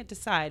 well, we can't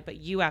decide, but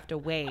you have to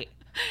wait.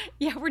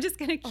 Yeah, we're just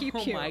going to keep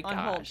you on gosh.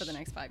 hold for the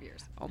next 5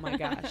 years. Oh my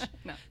gosh.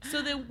 No.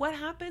 So then what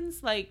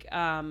happens, like,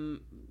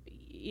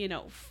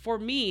 for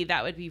me,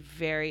 that would be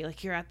very,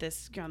 like, you're on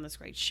this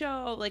great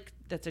show, like,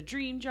 that's a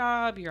dream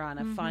job, you're on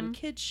a fun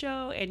kids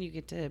show, and you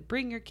get to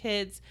bring your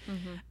kids.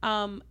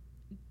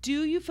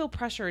 Do you feel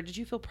pressure? Did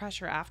you feel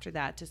pressure after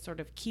that to sort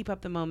of keep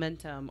up the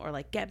momentum, or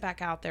like get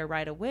back out there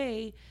right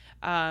away?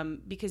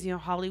 Because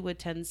Hollywood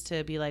tends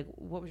to be like,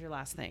 what was your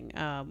last thing?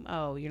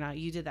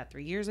 You did that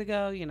 3 years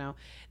ago.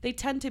 They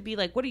tend to be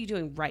like, what are you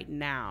doing right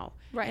now?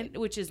 Right.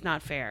 Which is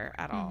not fair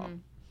at all.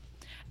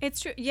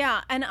 It's true.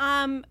 Yeah. And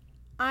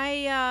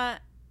I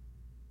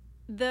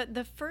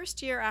the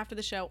first year after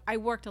the show, I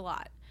worked a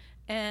lot.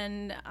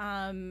 And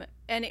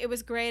it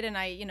was great, and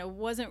I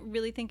wasn't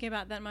really thinking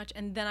about that much,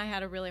 and then I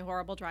had a really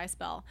horrible dry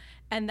spell,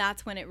 and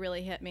that's when it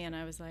really hit me, and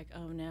I was like,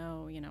 oh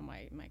no,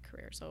 my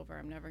career's over,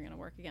 I'm never going to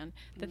work again.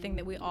 The thing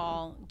that we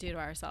all do to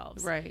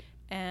ourselves, right?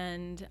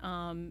 And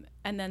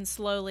then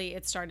slowly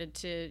it started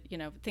to,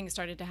 things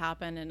started to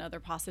happen, and other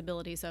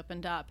possibilities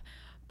opened up.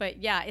 But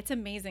yeah, it's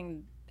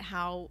amazing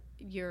how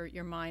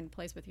your mind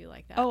plays with you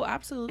like that. Oh,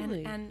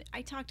 absolutely. And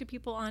I talk to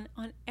people on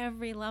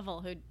every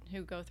level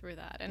who go through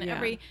that, and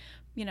every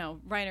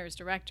writers,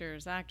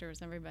 directors,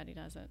 actors, everybody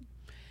does it.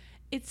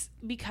 It's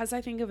because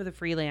I think of the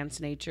freelance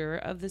nature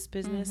of this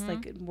business.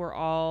 Like, we're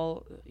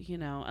all,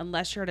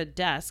 unless you're at a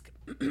desk,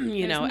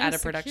 at a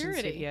production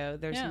studio,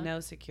 there's no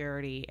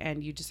security,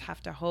 and you just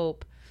have to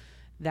hope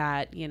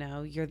that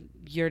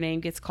your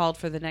name gets called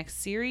for the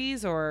next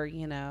series, or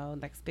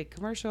next big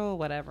commercial,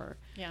 whatever.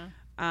 Yeah.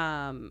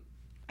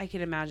 I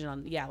can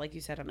imagine like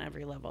you said, on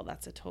every level,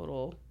 that's a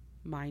total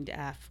mind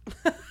F.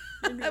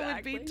 Exactly. I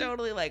would be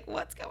totally like,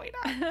 what's going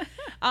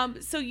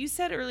on? So you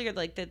said earlier,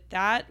 like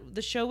that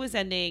the show was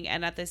ending,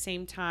 and at the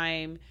same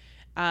time,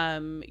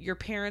 your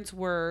parents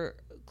were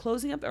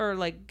closing up or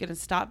like gonna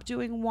stop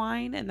doing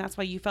wine, and that's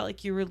why you felt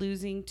like you were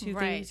losing two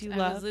things you I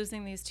love. was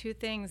losing these two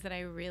things that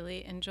I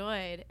really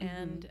enjoyed,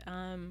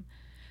 and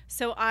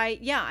so I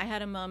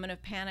had a moment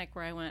of panic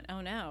where I went,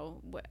 oh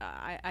no,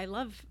 I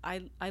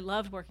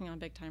loved working on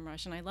Big Time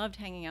Rush, and I loved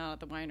hanging out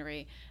at the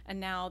winery, and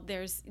now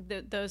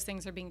those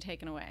things are being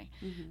taken away.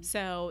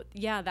 So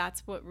yeah,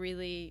 that's what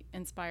really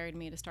inspired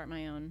me to start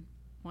my own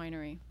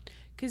winery.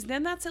 Because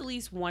then that's at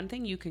least one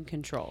thing you can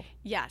control.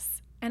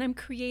 Yes, and I'm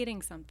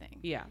creating something.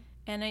 Yeah.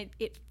 And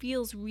it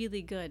feels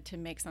really good to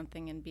make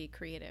something and be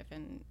creative,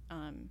 and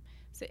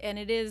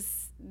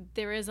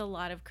there is a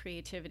lot of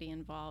creativity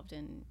involved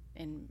in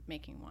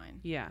making wine.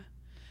 Yeah.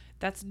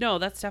 That's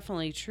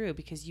definitely true,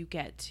 because you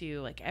get to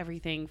like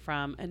everything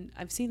from, and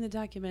I've seen the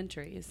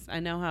documentaries.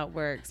 I know how it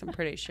works. I'm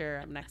pretty sure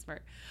I'm an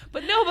expert.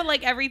 But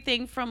like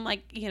everything from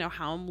like,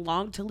 how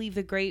long to leave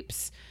the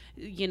grapes,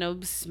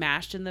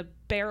 smashed in the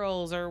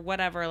barrels or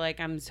whatever. Like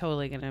I'm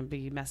totally going to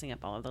be messing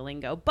up all of the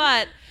lingo,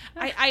 but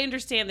I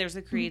understand there's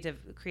a creative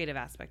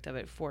aspect of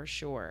it for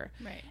sure.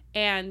 Right.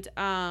 And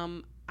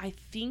I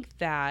think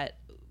that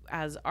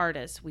as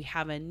artists, we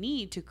have a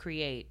need to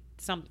create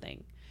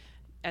something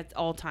at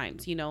all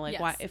times, like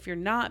Yes. why, if you're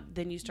not,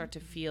 then you start to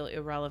feel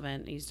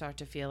irrelevant. You start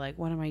to feel like,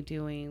 what am I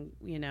doing?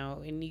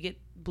 And you get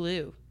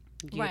blue.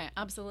 Right.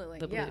 Absolutely.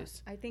 The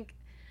blues. I think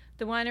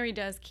the winery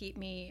does keep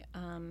me,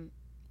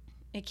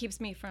 it keeps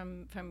me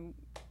from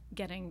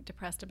getting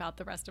depressed about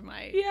the rest of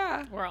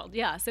my world.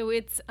 Yeah. So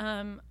it's,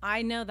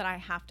 I know that I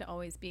have to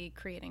always be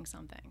creating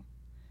something.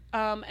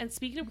 And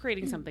speaking of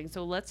creating something,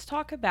 so let's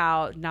talk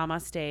about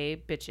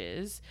Namaste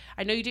Bitches.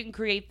 I know you didn't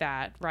create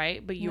that,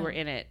 right? But you were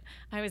in it.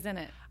 I was in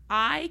it.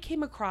 I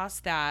came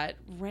across that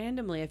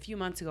randomly a few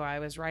months ago. I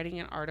was writing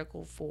an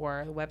article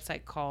for a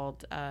website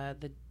called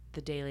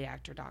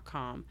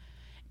thedailyactor.com.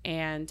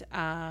 And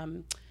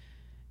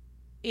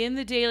in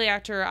the Daily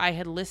Actor, I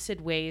had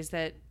listed ways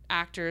that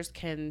actors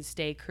can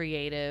stay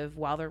creative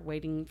while they're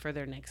waiting for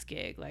their next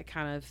gig, like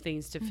kind of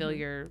things to fill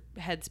your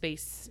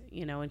headspace,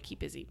 and keep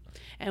busy.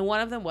 And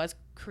one of them was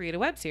create a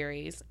web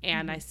series.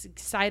 And I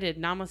cited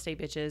Namaste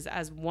Bitches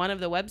as one of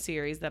the web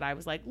series that I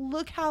was like,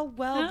 look how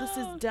well this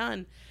is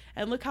done.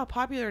 And look how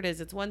popular it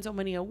is. It's won so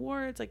many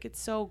awards. Like, it's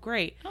so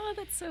great. Oh,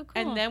 that's so cool.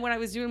 And then when I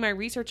was doing my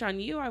research on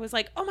you, I was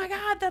like, oh my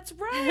God, that's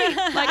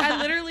right. Like, I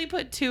literally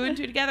put two and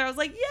two together. I was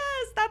like,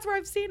 yes, that's where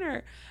I've seen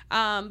her.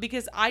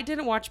 Because I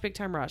didn't watch Big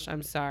Time Rush.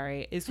 I'm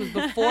sorry. This was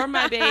before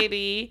my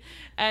baby.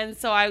 And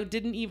so I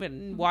didn't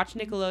even watch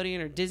Nickelodeon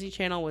or Disney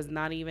Channel. Was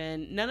not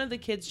even, none of the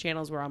kids'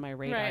 channels were on my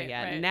radar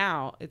yet. Right.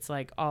 Now it's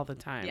like all the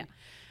time. Yeah.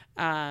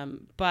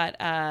 But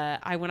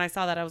when I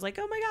saw that, I was like,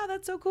 oh my God,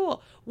 that's so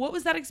cool. What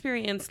was that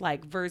experience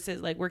like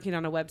versus like working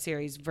on a web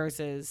series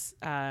versus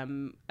a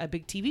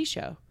big TV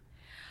show?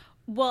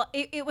 Well,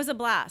 it was a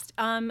blast.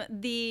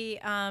 The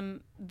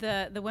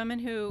women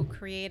who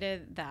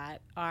created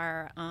that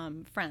are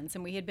friends,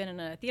 and we had been in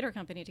a theater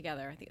company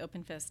together, the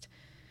Open Fist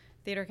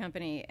Theater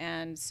Company,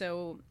 and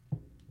so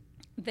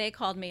they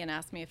called me and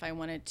asked me if I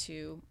wanted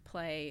to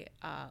play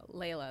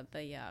Layla,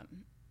 the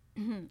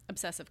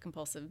obsessive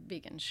compulsive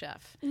vegan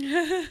chef.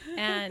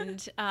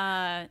 And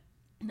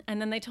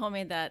then they told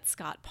me that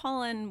Scott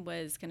Pollan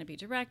was going to be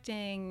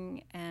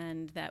directing,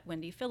 and that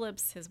Wendy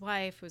Phillips, his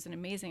wife, who's an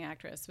amazing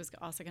actress, was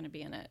also going to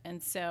be in it.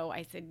 And so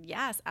I said,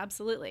 yes,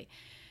 absolutely.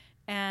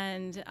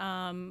 And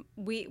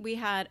we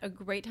had a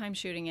great time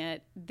shooting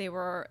it.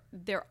 They're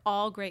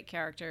all great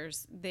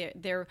characters.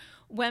 They're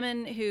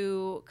women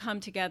who come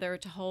together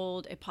to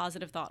hold a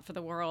positive thought for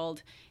the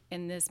world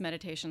in this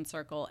meditation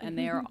circle, and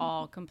they are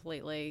all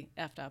completely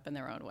effed up in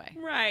their own way.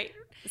 Right.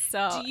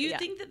 So do you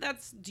think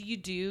do you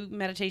do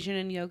meditation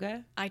and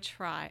yoga? I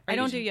try. I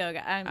don't do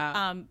yoga.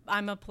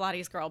 I'm a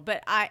Pilates girl,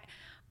 but I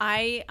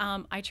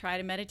try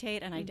to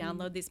meditate, and I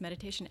download these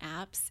meditation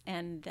apps,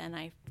 and then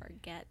I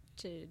forget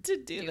to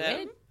do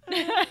them.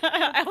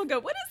 I'll go,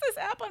 what is this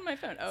app on my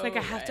phone? It's like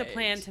I have to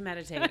plan to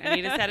meditate. I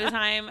need to set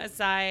time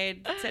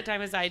aside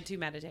to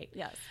meditate.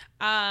 Yes.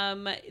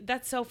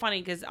 That's so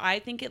funny because I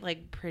think it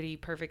like pretty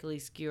perfectly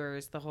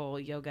skewers the whole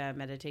yoga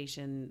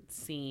meditation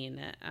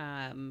scene.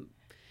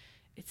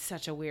 It's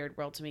such a weird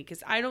world to me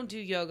because I don't do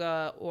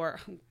yoga, or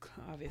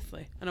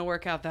obviously I don't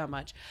work out that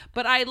much.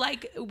 But I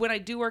like, when I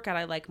do work out,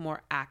 I like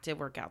more active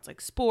workouts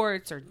like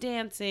sports or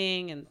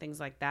dancing and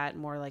things like that,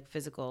 more like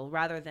physical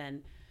rather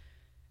than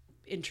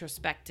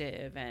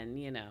introspective and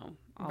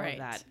all of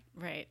that.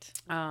 Right.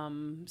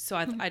 So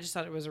I just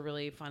thought it was a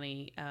really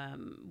funny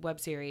web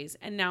series.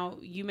 And now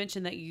you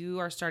mentioned that you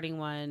are starting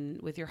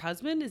one with your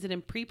husband. Is it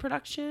in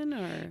pre-production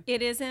or?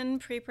 It is in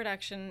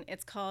pre-production.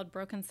 It's called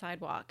Broken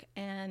Sidewalk,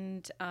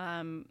 and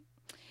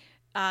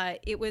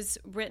it was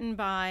written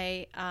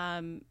by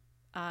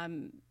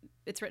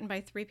it's written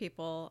by three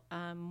people.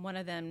 One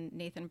of them,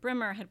 Nathan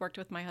Brimmer, had worked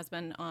with my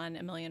husband on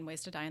A Million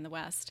Ways to Die in the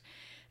West.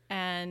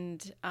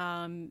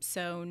 And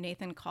so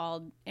Nathan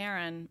called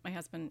Aaron, my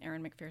husband,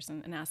 Aaron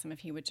McPherson, and asked him if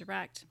he would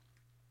direct.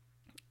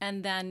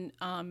 And then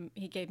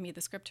he gave me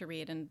the script to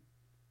read, and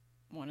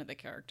one of the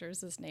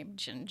characters is named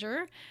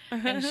Ginger,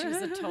 and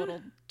she's a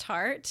total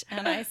tart.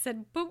 And I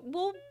said, but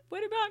well,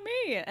 what about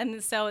me?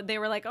 And so they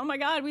were like, oh my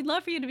God, we'd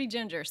love for you to be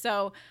Ginger.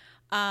 So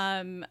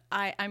I'm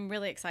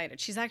really excited.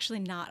 She's actually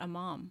not a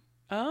mom.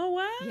 Oh,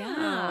 wow.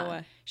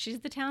 Yeah. She's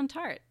the town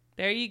tart.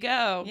 There you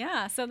go.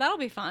 Yeah. So that'll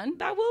be fun.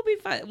 That will be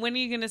fun. When are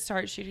you going to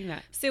start shooting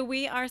that? So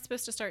we are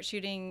supposed to start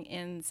shooting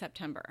in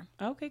September.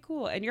 Okay,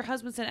 cool. And your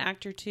husband's an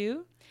actor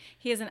too?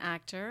 He is an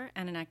actor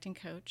and an acting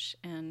coach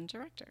and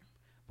director.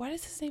 Why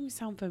does his name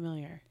sound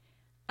familiar?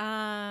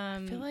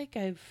 I feel like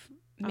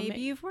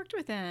maybe you've worked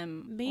with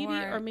him. Maybe,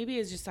 or maybe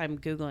it's just I'm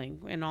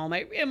Googling in all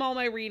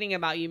my reading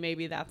about you.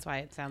 Maybe that's why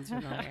it sounds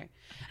familiar.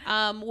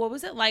 What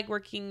was it like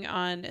working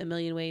on A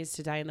Million Ways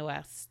to Die in the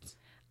West?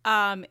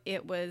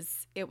 It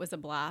was a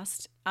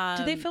blast.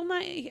 Did they film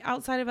that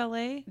outside of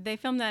LA? They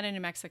filmed that in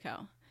New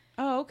Mexico.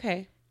 Oh,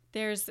 okay.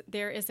 There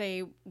is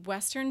a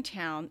western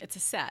town. It's a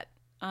set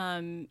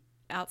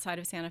outside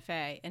of Santa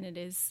Fe, and it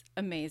is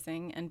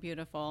amazing and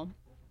beautiful.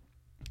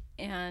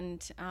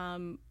 And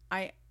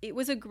it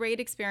was a great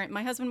experience.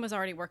 My husband was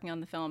already working on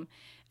the film,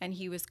 and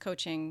he was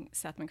coaching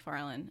Seth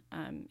MacFarlane.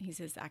 He's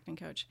his acting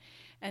coach.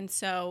 And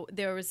so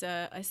there was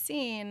a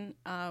scene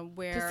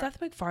where... Does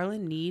Seth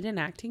MacFarlane need an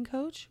acting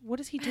coach? What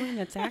is he doing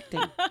that's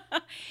acting?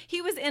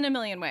 He was in A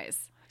Million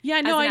Ways. Yeah,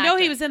 no, I know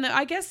he was in the...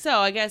 I guess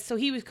so.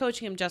 He was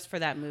coaching him just for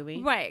that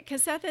movie. Right,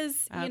 because Seth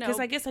is, Because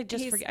I guess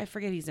I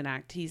forget he's an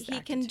act. He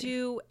can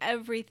do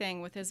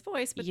everything with his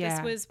voice, but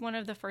this was one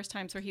of the first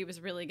times where he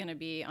was really going to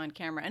be on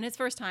camera, and his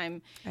first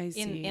time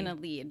in a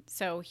lead.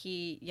 So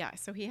he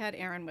had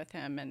Aaron with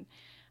him,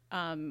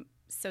 and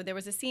so there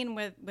was a scene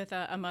with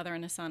a mother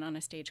and a son on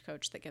a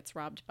stagecoach that gets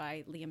robbed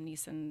by Liam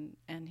Neeson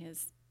and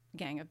his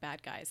gang of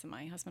bad guys, and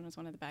my husband was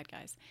one of the bad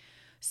guys.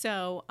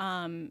 So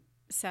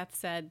Seth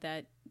said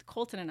that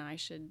Colton and I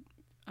should,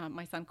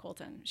 my son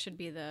Colton, should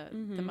be the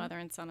mother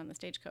and son on the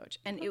stagecoach.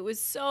 And it was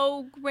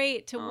so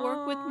great to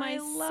work with my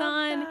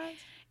son. That.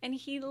 And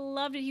he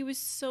loved it. He was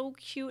so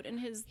cute in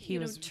his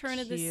turn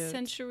of the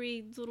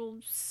century little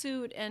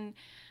suit. And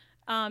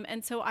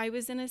so I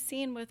was in a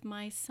scene with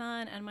my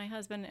son and my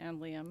husband and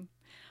Liam.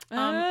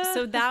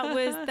 So that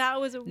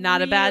was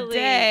not a bad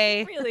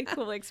day. Really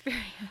cool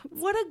experience.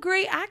 What a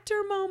great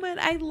actor moment.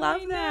 I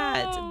love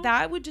that.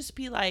 That would just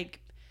be like,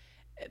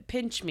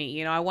 pinch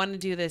me, I want to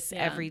do this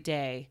every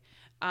day.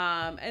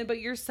 But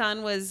your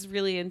son was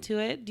really into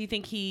it. Do you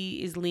think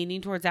he is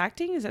leaning towards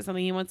acting? Is that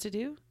something he wants to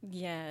do?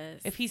 Yes.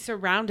 If he's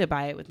surrounded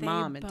by it with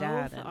mom and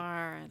dad.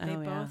 They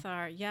both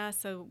are. Yeah.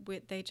 So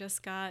they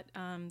just got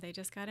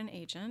an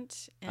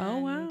agent. And oh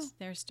wow.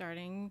 They're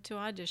starting to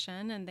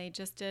audition, and they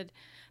just did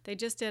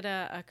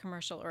a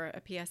commercial, or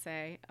a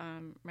PSA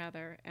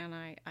rather, and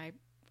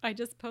I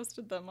just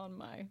posted them on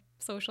my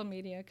social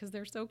media because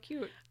they're so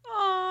cute.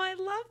 Oh, I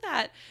love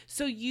that.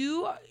 So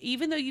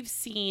even though you've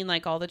seen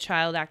like all the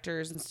child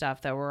actors and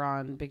stuff that were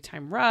on Big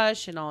Time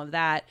Rush and all of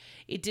that,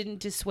 it didn't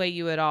dissuade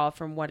you at all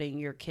from wanting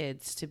your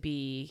kids to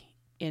be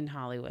in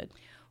Hollywood.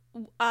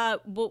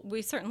 Well,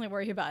 we certainly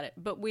worry about it,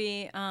 but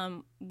we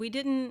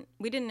didn't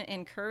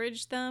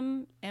encourage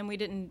them, and we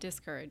didn't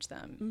discourage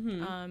them.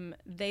 Mm-hmm.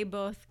 They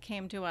both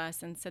came to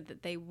us and said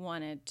that they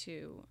wanted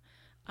to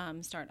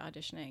start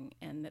auditioning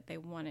and that they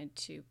wanted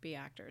to be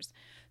actors.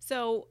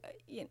 So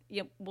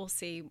we'll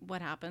see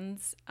what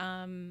happens.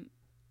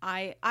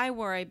 I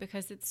worry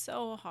because it's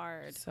so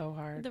hard. So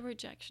hard. The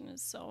rejection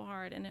is so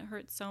hard, and it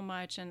hurts so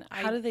much. And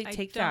how do they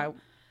take that?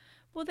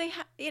 Well,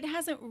 it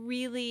hasn't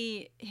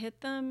really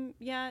hit them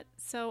yet.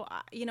 So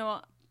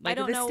like I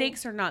don't know. The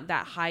stakes are not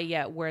that high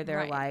yet where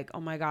they're like,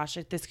 oh my gosh,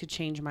 this could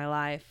change my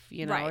life,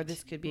 or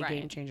this could be a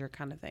game changer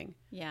kind of thing.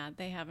 Yeah,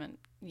 they haven't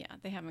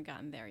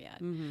gotten there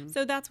yet. Mm-hmm.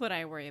 So that's what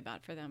I worry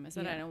about for them, is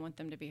that I don't want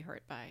them to be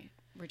hurt by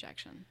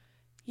rejection.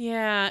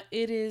 Yeah,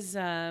 it is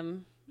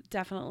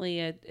definitely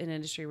an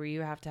industry where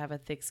you have to have a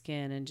thick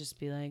skin and just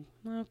be like,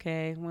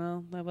 okay,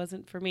 well, that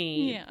wasn't for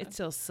me. Yeah. It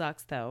still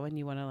sucks though, and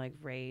you want to like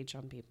rage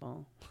on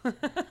people.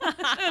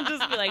 And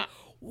just be like,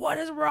 what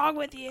is wrong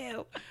with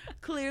you?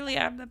 Clearly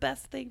I'm the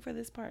best thing for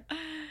this part.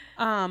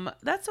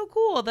 That's so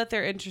cool that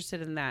they're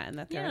interested in that, and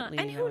that they're leading.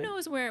 And who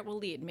knows where it will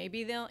lead.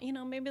 Maybe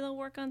they'll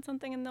work on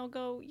something and they'll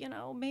go,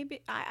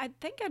 maybe I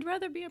think I'd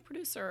rather be a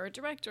producer or a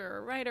director or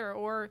a writer,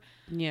 or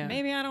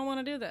maybe I don't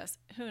want to do this.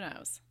 Who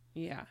knows?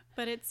 Yeah.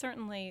 But it's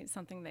certainly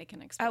something they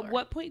can explore. At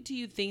what point do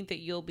you think that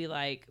you'll be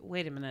like,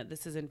 wait a minute,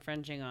 this is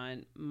infringing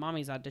on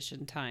mommy's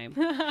audition time?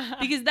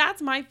 Because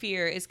that's my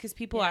fear, is because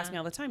people ask me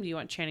all the time, do you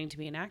want Channing to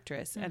be an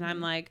actress? Mm-hmm. And I'm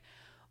like,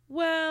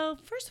 well,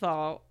 first of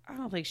all, I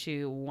don't think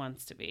she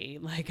wants to be.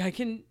 Like, I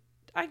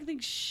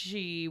think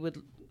she would,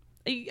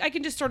 I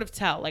can just sort of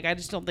tell. Like, I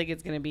just don't think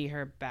it's going to be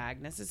her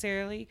bag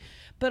necessarily.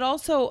 But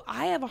also,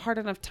 I have a hard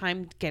enough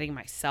time getting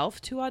myself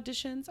to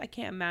auditions. I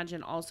can't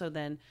imagine also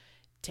then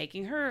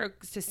taking her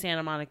to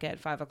Santa Monica at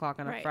 5:00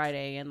 on a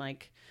Friday and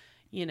like,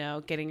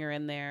 getting her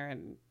in there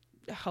and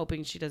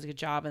hoping she does a good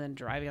job and then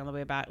driving on the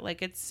way back.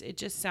 Like it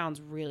just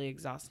sounds really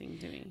exhausting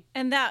to me.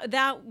 And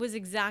that was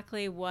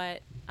exactly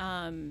what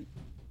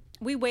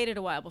we waited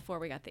a while before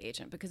we got the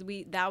agent, because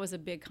that was a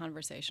big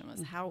conversation,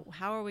 was how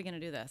are we going to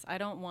do this? I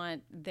don't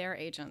want their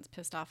agents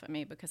pissed off at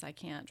me because I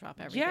can't drop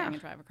everything and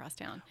drive across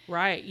town.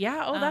 Right.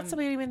 Yeah. Oh, that's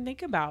something I didn't even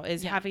think about,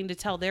 is having to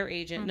tell their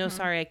agent, no,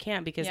 sorry, I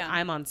can't because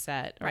I'm on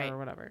set or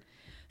whatever.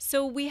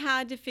 So we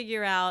had to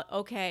figure out,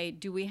 okay,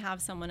 do we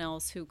have someone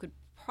else who could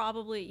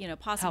probably,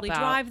 possibly Help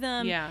out. drive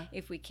them Yeah.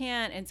 if we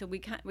can? And so we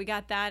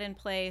got that in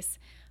place.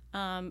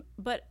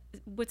 But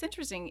what's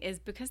interesting is,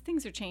 because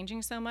things are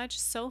changing so much,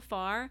 so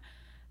far,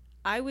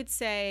 I would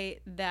say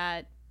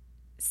that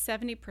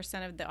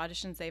 70% of the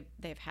auditions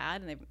they've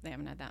had, and they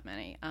haven't had that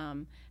many,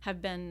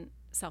 have been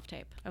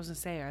self-tape. I was gonna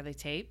say, are they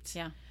taped?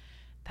 Yeah.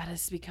 That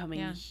is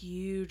becoming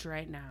huge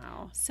right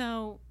now.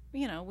 So,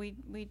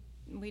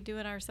 we do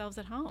it ourselves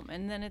at home,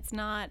 and then it's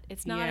not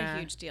a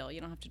huge deal.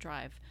 You don't have to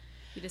drive.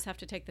 You just have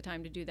to take the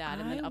time to do that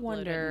and then upload it. I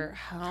wonder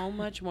how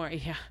much more.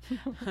 Yeah,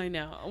 I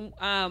know.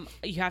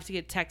 You have to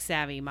get tech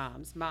savvy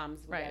moms.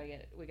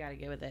 We gotta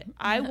get with it.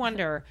 I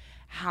wonder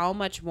how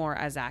much more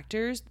as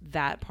actors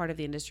that part of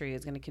the industry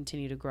is going to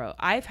continue to grow.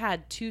 I've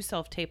had 2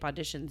 self-tape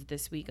auditions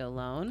this week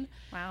alone.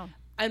 Wow.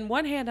 On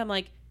one hand, I'm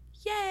like,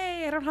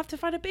 yay, I don't have to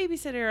find a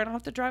babysitter. I don't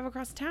have to drive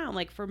across town.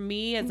 Like, for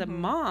me as a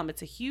mom,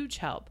 it's a huge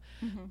help.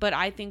 But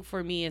I think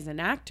for me as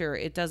an actor,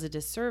 it does a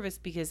disservice,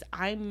 because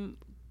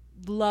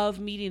love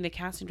meeting the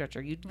casting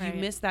director. You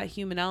miss that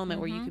human element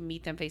where you can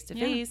meet them face to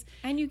face,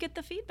 and you get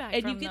the feedback.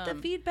 And you get the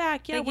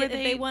feedback. Yeah, where if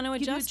they want to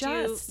adjust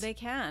you, they they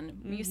can.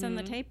 You send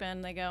the tape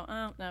in, they go,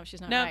 oh no,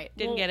 she's not right.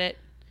 Didn't get it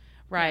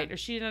right, or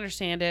she didn't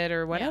understand it,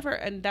 or whatever,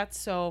 and that's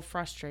so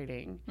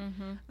frustrating.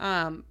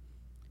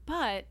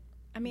 But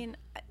I mean,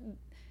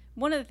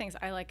 one of the things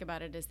I like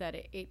about it is that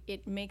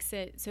it makes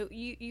it so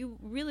you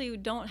really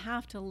don't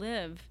have to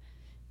live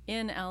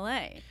in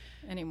LA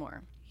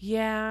anymore.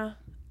 Yeah,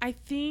 I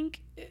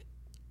think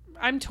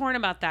I'm torn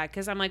about that,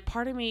 because I'm like,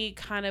 part of me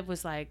kind of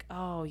was like,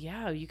 oh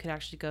yeah, you could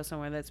actually go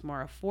somewhere that's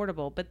more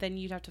affordable, but then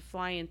you'd have to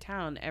fly in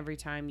town every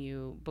time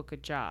you book a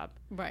job.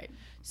 Right.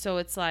 So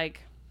it's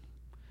like,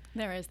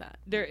 there is that.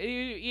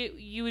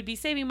 You would be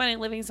saving money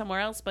living somewhere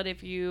else, but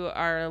if you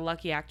are a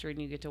lucky actor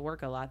and you get to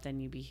work a lot, then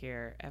you'd be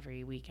here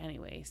every week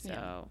anyway.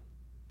 So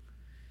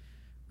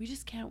we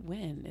just can't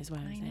win, is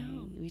what I'm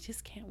saying. We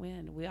just can't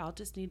win. We all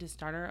just need to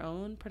start our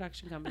own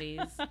production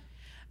companies.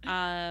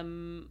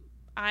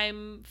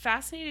 I'm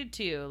fascinated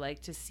too,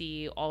 like, to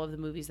see all of the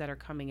movies that are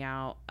coming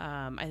out.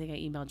 I think I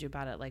emailed you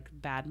about it, like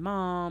Bad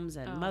Moms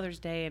and Mother's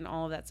Day and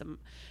all of that. So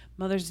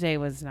Mother's Day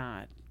was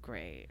not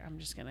great. I'm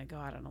just gonna go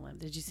out on a limb.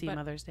 Did you see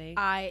Mother's Day?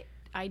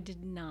 I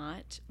did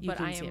not, but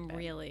I am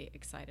really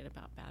excited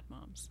about Bad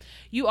Moms.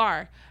 You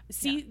are.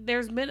 See,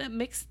 there's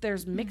been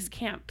there's mixed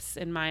camps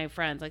in my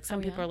friends. Like,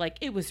 some people are like,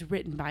 it was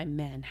written by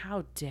men.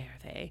 How dare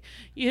they?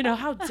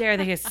 How dare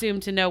they assume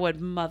to know what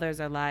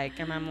mothers are like?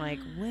 And I'm like,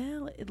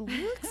 well, it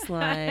looks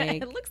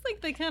like. It looks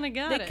like they kind of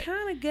got it. They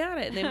kind of got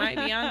it. They might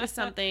be onto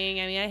something.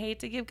 I mean, I hate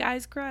to give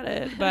guys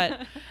credit,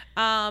 but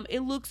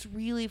it looks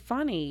really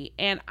funny.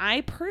 And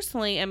I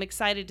personally am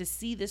excited to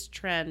see this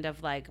trend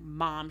of, like,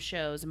 mom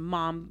shows,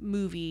 mom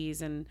movies,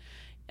 and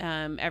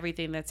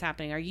everything that's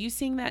happening. Are you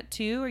seeing that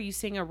too? Are you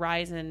seeing a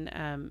rise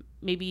in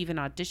maybe even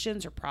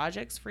auditions or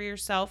projects for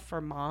yourself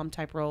for mom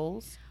type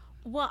roles?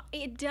 Well,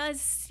 it does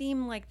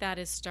seem like that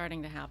is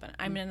starting to happen.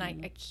 I mean,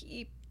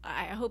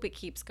 I hope it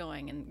keeps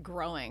going and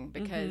growing,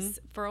 because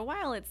for a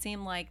while it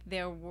seemed like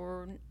there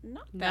were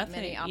not that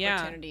many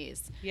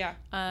opportunities. Yeah.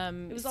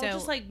 It was all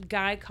just like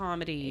guy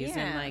comedies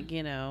and, like,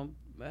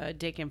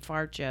 dick and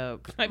fart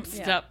joke type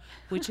stuff,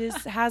 which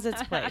has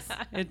its place.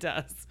 It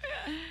does.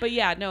 But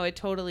yeah, no, it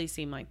totally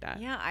seemed like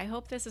that. Yeah, I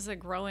hope this is a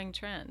growing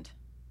trend.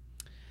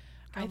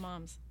 Go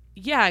moms.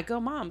 Yeah, go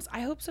moms.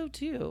 I hope so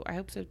too.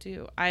 I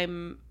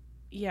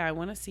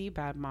want to see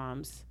Bad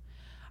Moms.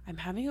 I'm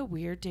having a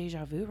weird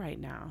deja vu right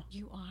now.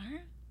 You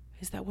are?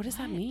 What does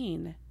that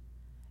mean?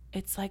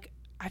 It's like,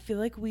 I feel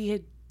like we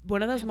had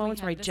one of those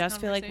moments where I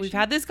just feel like we've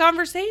had this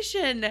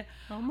conversation.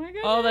 Oh my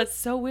goodness. Oh, that's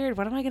so weird.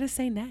 What am I going to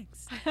say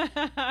next?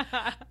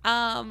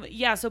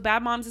 So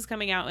Bad Moms is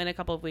coming out in a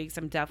couple of weeks.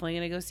 I'm definitely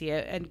going to go see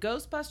it. And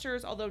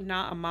Ghostbusters, although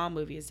not a mom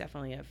movie, is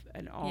definitely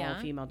an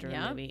all-female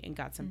driven movie, and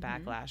got some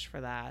backlash for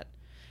that,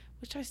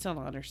 which I still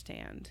don't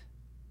understand.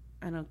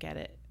 I don't get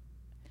it.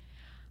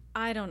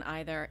 I don't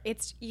either.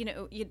 It's,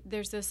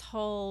 there's this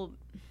whole...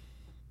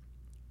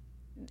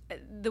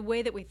 The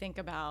way that we think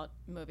about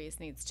movies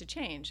needs to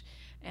change.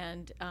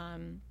 And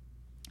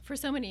for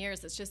so many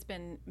years, it's just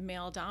been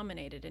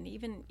male-dominated.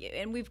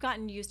 And we've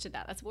gotten used to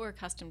that. That's what we're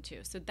accustomed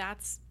to. So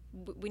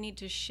we need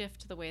to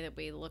shift the way that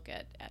we look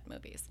at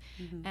movies.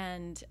 Mm-hmm.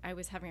 And I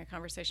was having a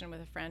conversation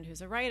with a friend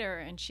who's a writer,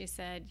 and she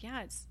said,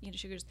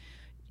 she goes,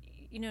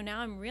 now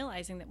I'm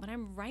realizing that when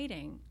I'm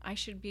writing, I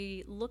should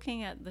be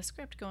looking at the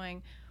script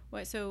going,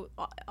 well, so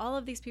all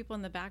of these people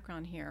in the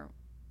background here,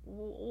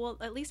 well,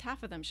 at least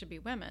half of them should be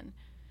women.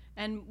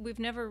 And we've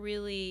never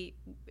really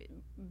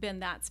been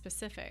that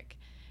specific.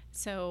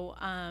 So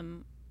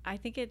I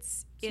think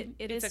it's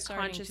It's a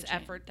starting conscious to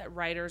change. effort that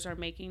writers are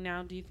making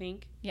now, do you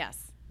think?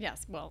 Yes.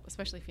 Well,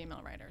 especially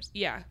female writers.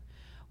 Yeah.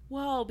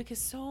 Well, because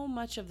so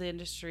much of the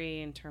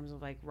industry in terms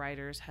of like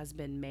writers has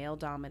been male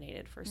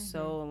dominated for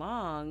so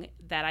long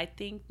that I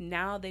think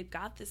now they've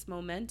got this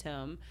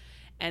momentum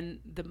and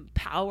the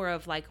power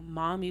of like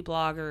mommy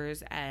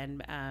bloggers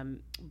and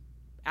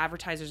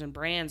advertisers and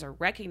brands are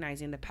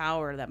recognizing the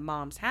power that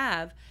moms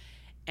have.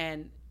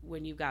 And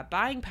when you've got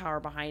buying power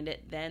behind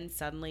it, then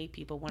suddenly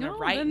people want to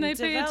write and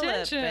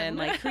develop and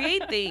like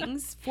create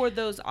things for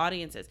those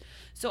audiences.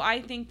 So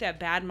I think that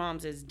Bad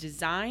Moms is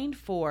designed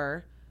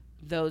for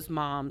those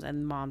moms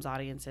and moms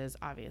audiences,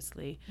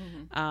 obviously.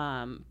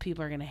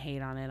 People are going to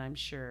hate on it, I'm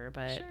sure,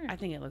 but I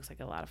think it looks like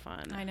a lot of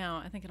fun. I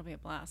know. I think it'll be a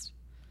blast.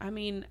 I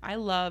mean, I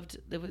loved,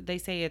 they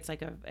say it's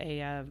like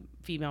a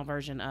female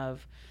version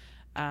of,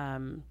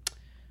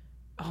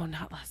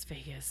 not Las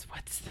Vegas.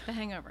 What's The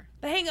Hangover.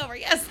 The Hangover?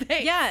 Yes,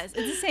 thanks. Yes,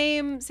 it's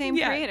the same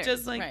creator.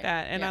 Just like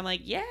that. And I'm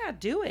like, yeah,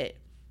 do it.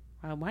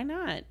 Why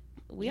not?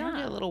 We all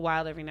get a little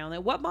wild every now and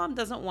then. What mom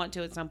doesn't want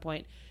to at some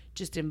point?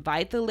 Just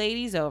invite the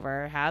ladies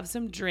over, have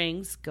some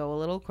drinks, go a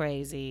little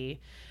crazy,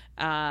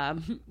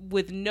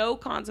 with no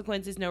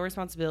consequences, no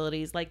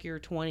responsibilities, like you're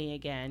 20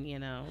 again, you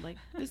know? Like,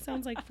 this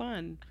sounds like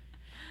fun.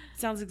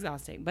 Sounds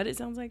exhausting, but it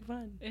sounds like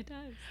fun. It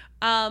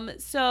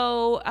does.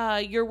 So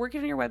you're working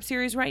on your web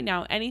series right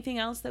now. Anything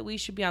else that we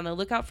should be on the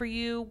lookout for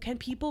you? Can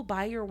people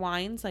buy your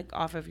wines like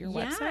off of your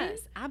website? Yes,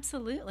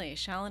 absolutely.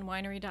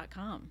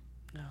 Challenwinery.com.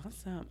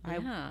 Awesome.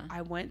 Yeah.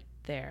 I went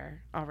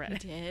there already. You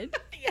did?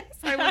 Yes.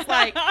 I was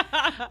like,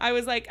 I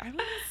want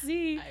to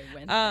see.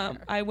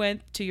 I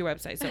went to your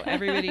website. So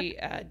everybody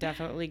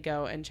definitely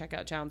go and check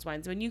out Challen's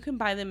wines. And you can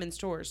buy them in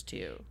stores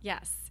too.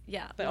 Yes.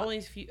 Yeah. But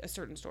only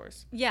certain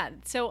stores. Yeah.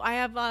 So I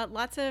have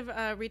lots of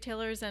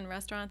retailers and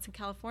restaurants in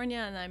California,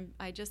 and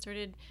I just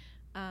started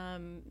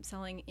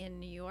selling in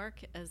New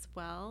York as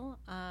well.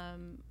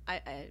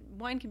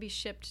 Wine can be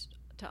shipped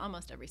to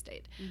almost every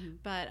state,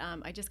 but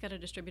I just got a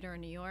distributor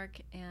in New York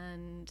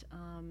and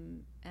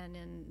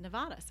in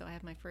Nevada. So I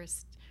have my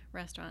first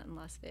restaurant in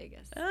Las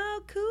Vegas.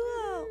 Oh,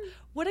 cool!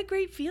 What a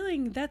great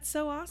feeling! That's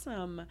so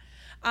awesome.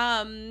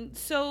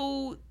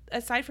 So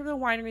aside from the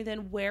winery,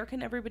 then where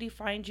can everybody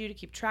find you to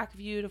keep track of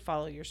you, to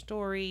follow your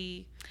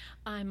story?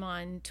 I'm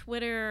on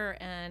Twitter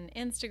and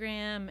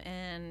Instagram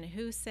and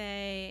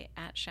Say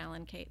at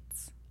Challen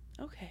Cates.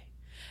 Okay.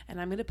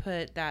 And I'm going to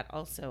put that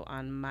also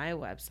on my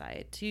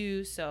website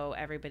too, so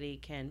everybody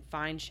can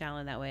find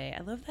Challen that way.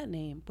 I love that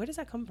name. Where does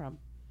that come from?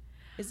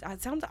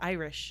 It sounds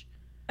Irish.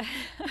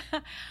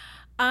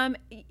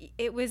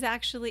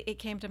 It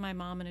came to my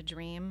mom in a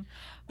dream.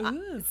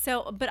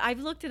 But I've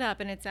looked it up,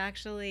 and it's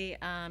actually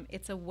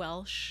it's a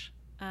Welsh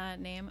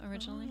name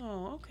originally.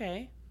 Oh,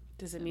 okay.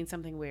 Does it mean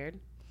something weird?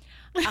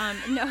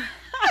 No.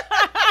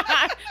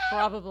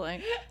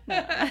 Probably.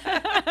 No.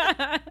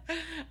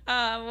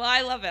 Well,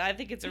 I love it. I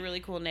think it's a really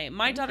cool name.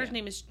 My daughter's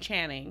name is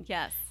Channing.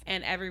 Yes.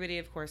 And everybody,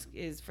 of course,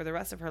 is for the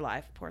rest of her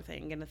life, poor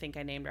thing, going to think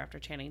I named her after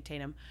Channing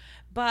Tatum.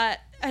 And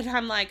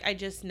I'm like, I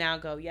just now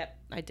go, yep,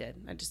 I did.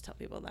 I just tell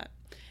people that.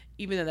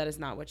 Even though that is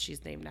not what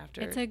she's named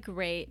after. It's a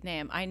great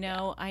name. I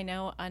know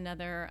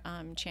another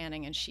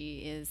Channing, and she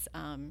is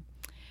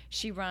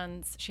she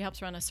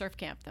helps run a surf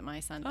camp that my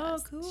son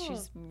does. Oh, cool.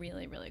 She's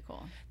really, really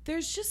cool.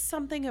 There's just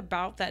something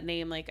about that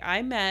name. Like,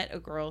 I met a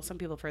girl, some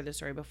people have heard this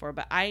story before,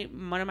 but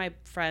one of my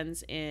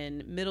friends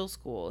in middle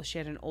school, she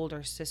had an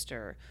older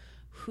sister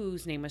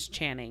whose name was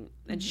Channing,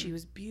 and she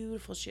was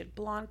beautiful. She had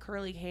blonde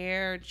curly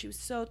hair, and she was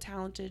so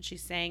talented. She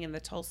sang in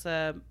the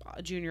Tulsa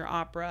Junior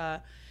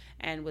Opera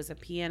and was a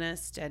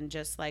pianist and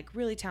just like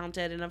really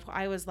talented. And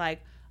I was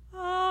like,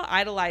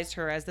 idolized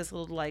her as this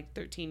little like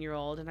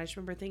 13-year-old, and I just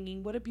remember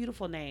thinking, what a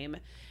beautiful name.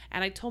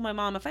 And I told my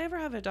mom, if I ever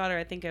have a daughter,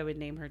 I think I would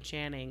name her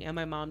Channing. And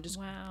my mom just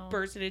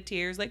burst into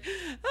tears like,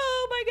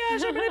 oh my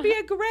gosh, I'm gonna be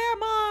a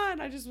grandma.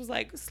 And I just was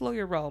like, slow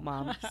your roll,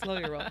 Mom, slow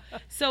your roll.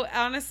 So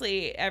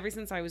honestly, ever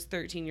since I was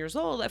 13 years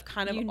old, I've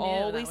kind of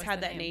always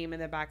had that name in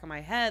the back of my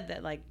head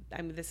that like,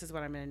 this is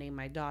what I'm gonna name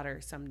my daughter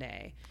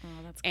someday. Oh,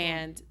 that's cool.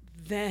 And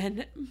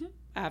then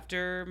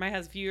after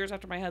a few years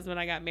after my husband and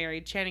I got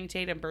married, Channing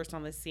Tatum burst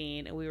on the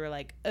scene, and we were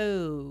like,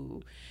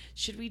 oh,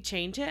 should we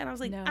change it? And I was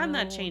like, no. I'm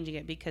not changing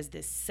it because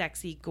this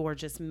sexy,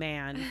 gorgeous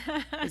man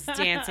is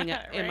dancing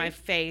in my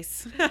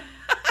face.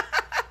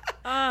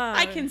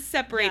 I can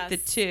separate the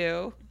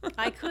two.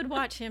 I could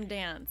watch him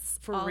dance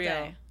for all real.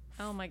 Day.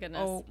 Oh my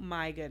goodness. Oh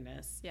my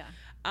goodness. Yeah.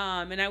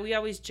 And we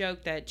always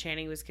joke that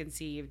Channing was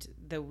conceived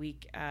the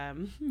week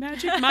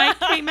Magic Mike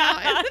came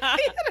out in the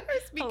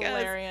theaters because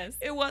hilarious.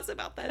 It was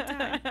about that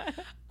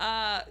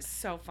time.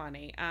 So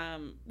funny.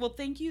 Well,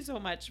 thank you so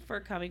much for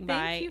coming by.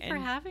 Thank you for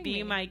having being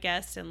me. my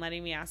guest and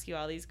letting me ask you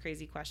all these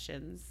crazy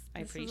questions. I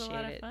appreciate it. This was a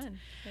lot it. of fun.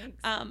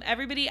 Thanks.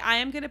 Everybody, I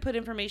am going to put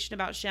information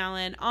about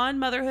Challen on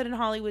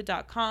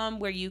motherhoodinhollywood.com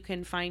where you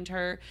can find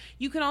her.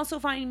 You can also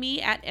find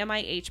me at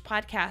MIH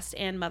Podcast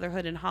and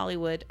Motherhood in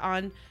Hollywood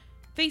on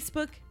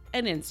Facebook,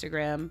 and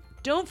Instagram.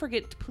 Don't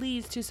forget,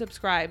 please, to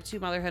subscribe to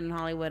Motherhood in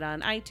Hollywood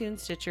on iTunes,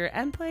 Stitcher,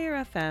 and Player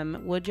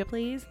FM. Would you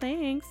please?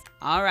 Thanks.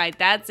 All right,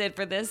 that's it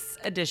for this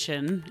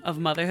edition of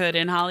Motherhood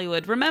in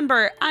Hollywood.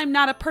 Remember, I'm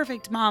not a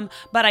perfect mom,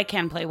 but I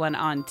can play one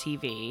on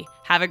TV.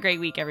 Have a great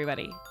week,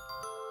 everybody.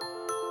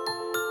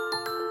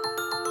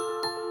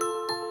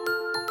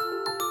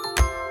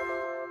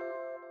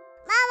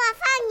 Mama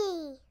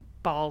funny.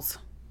 Balls.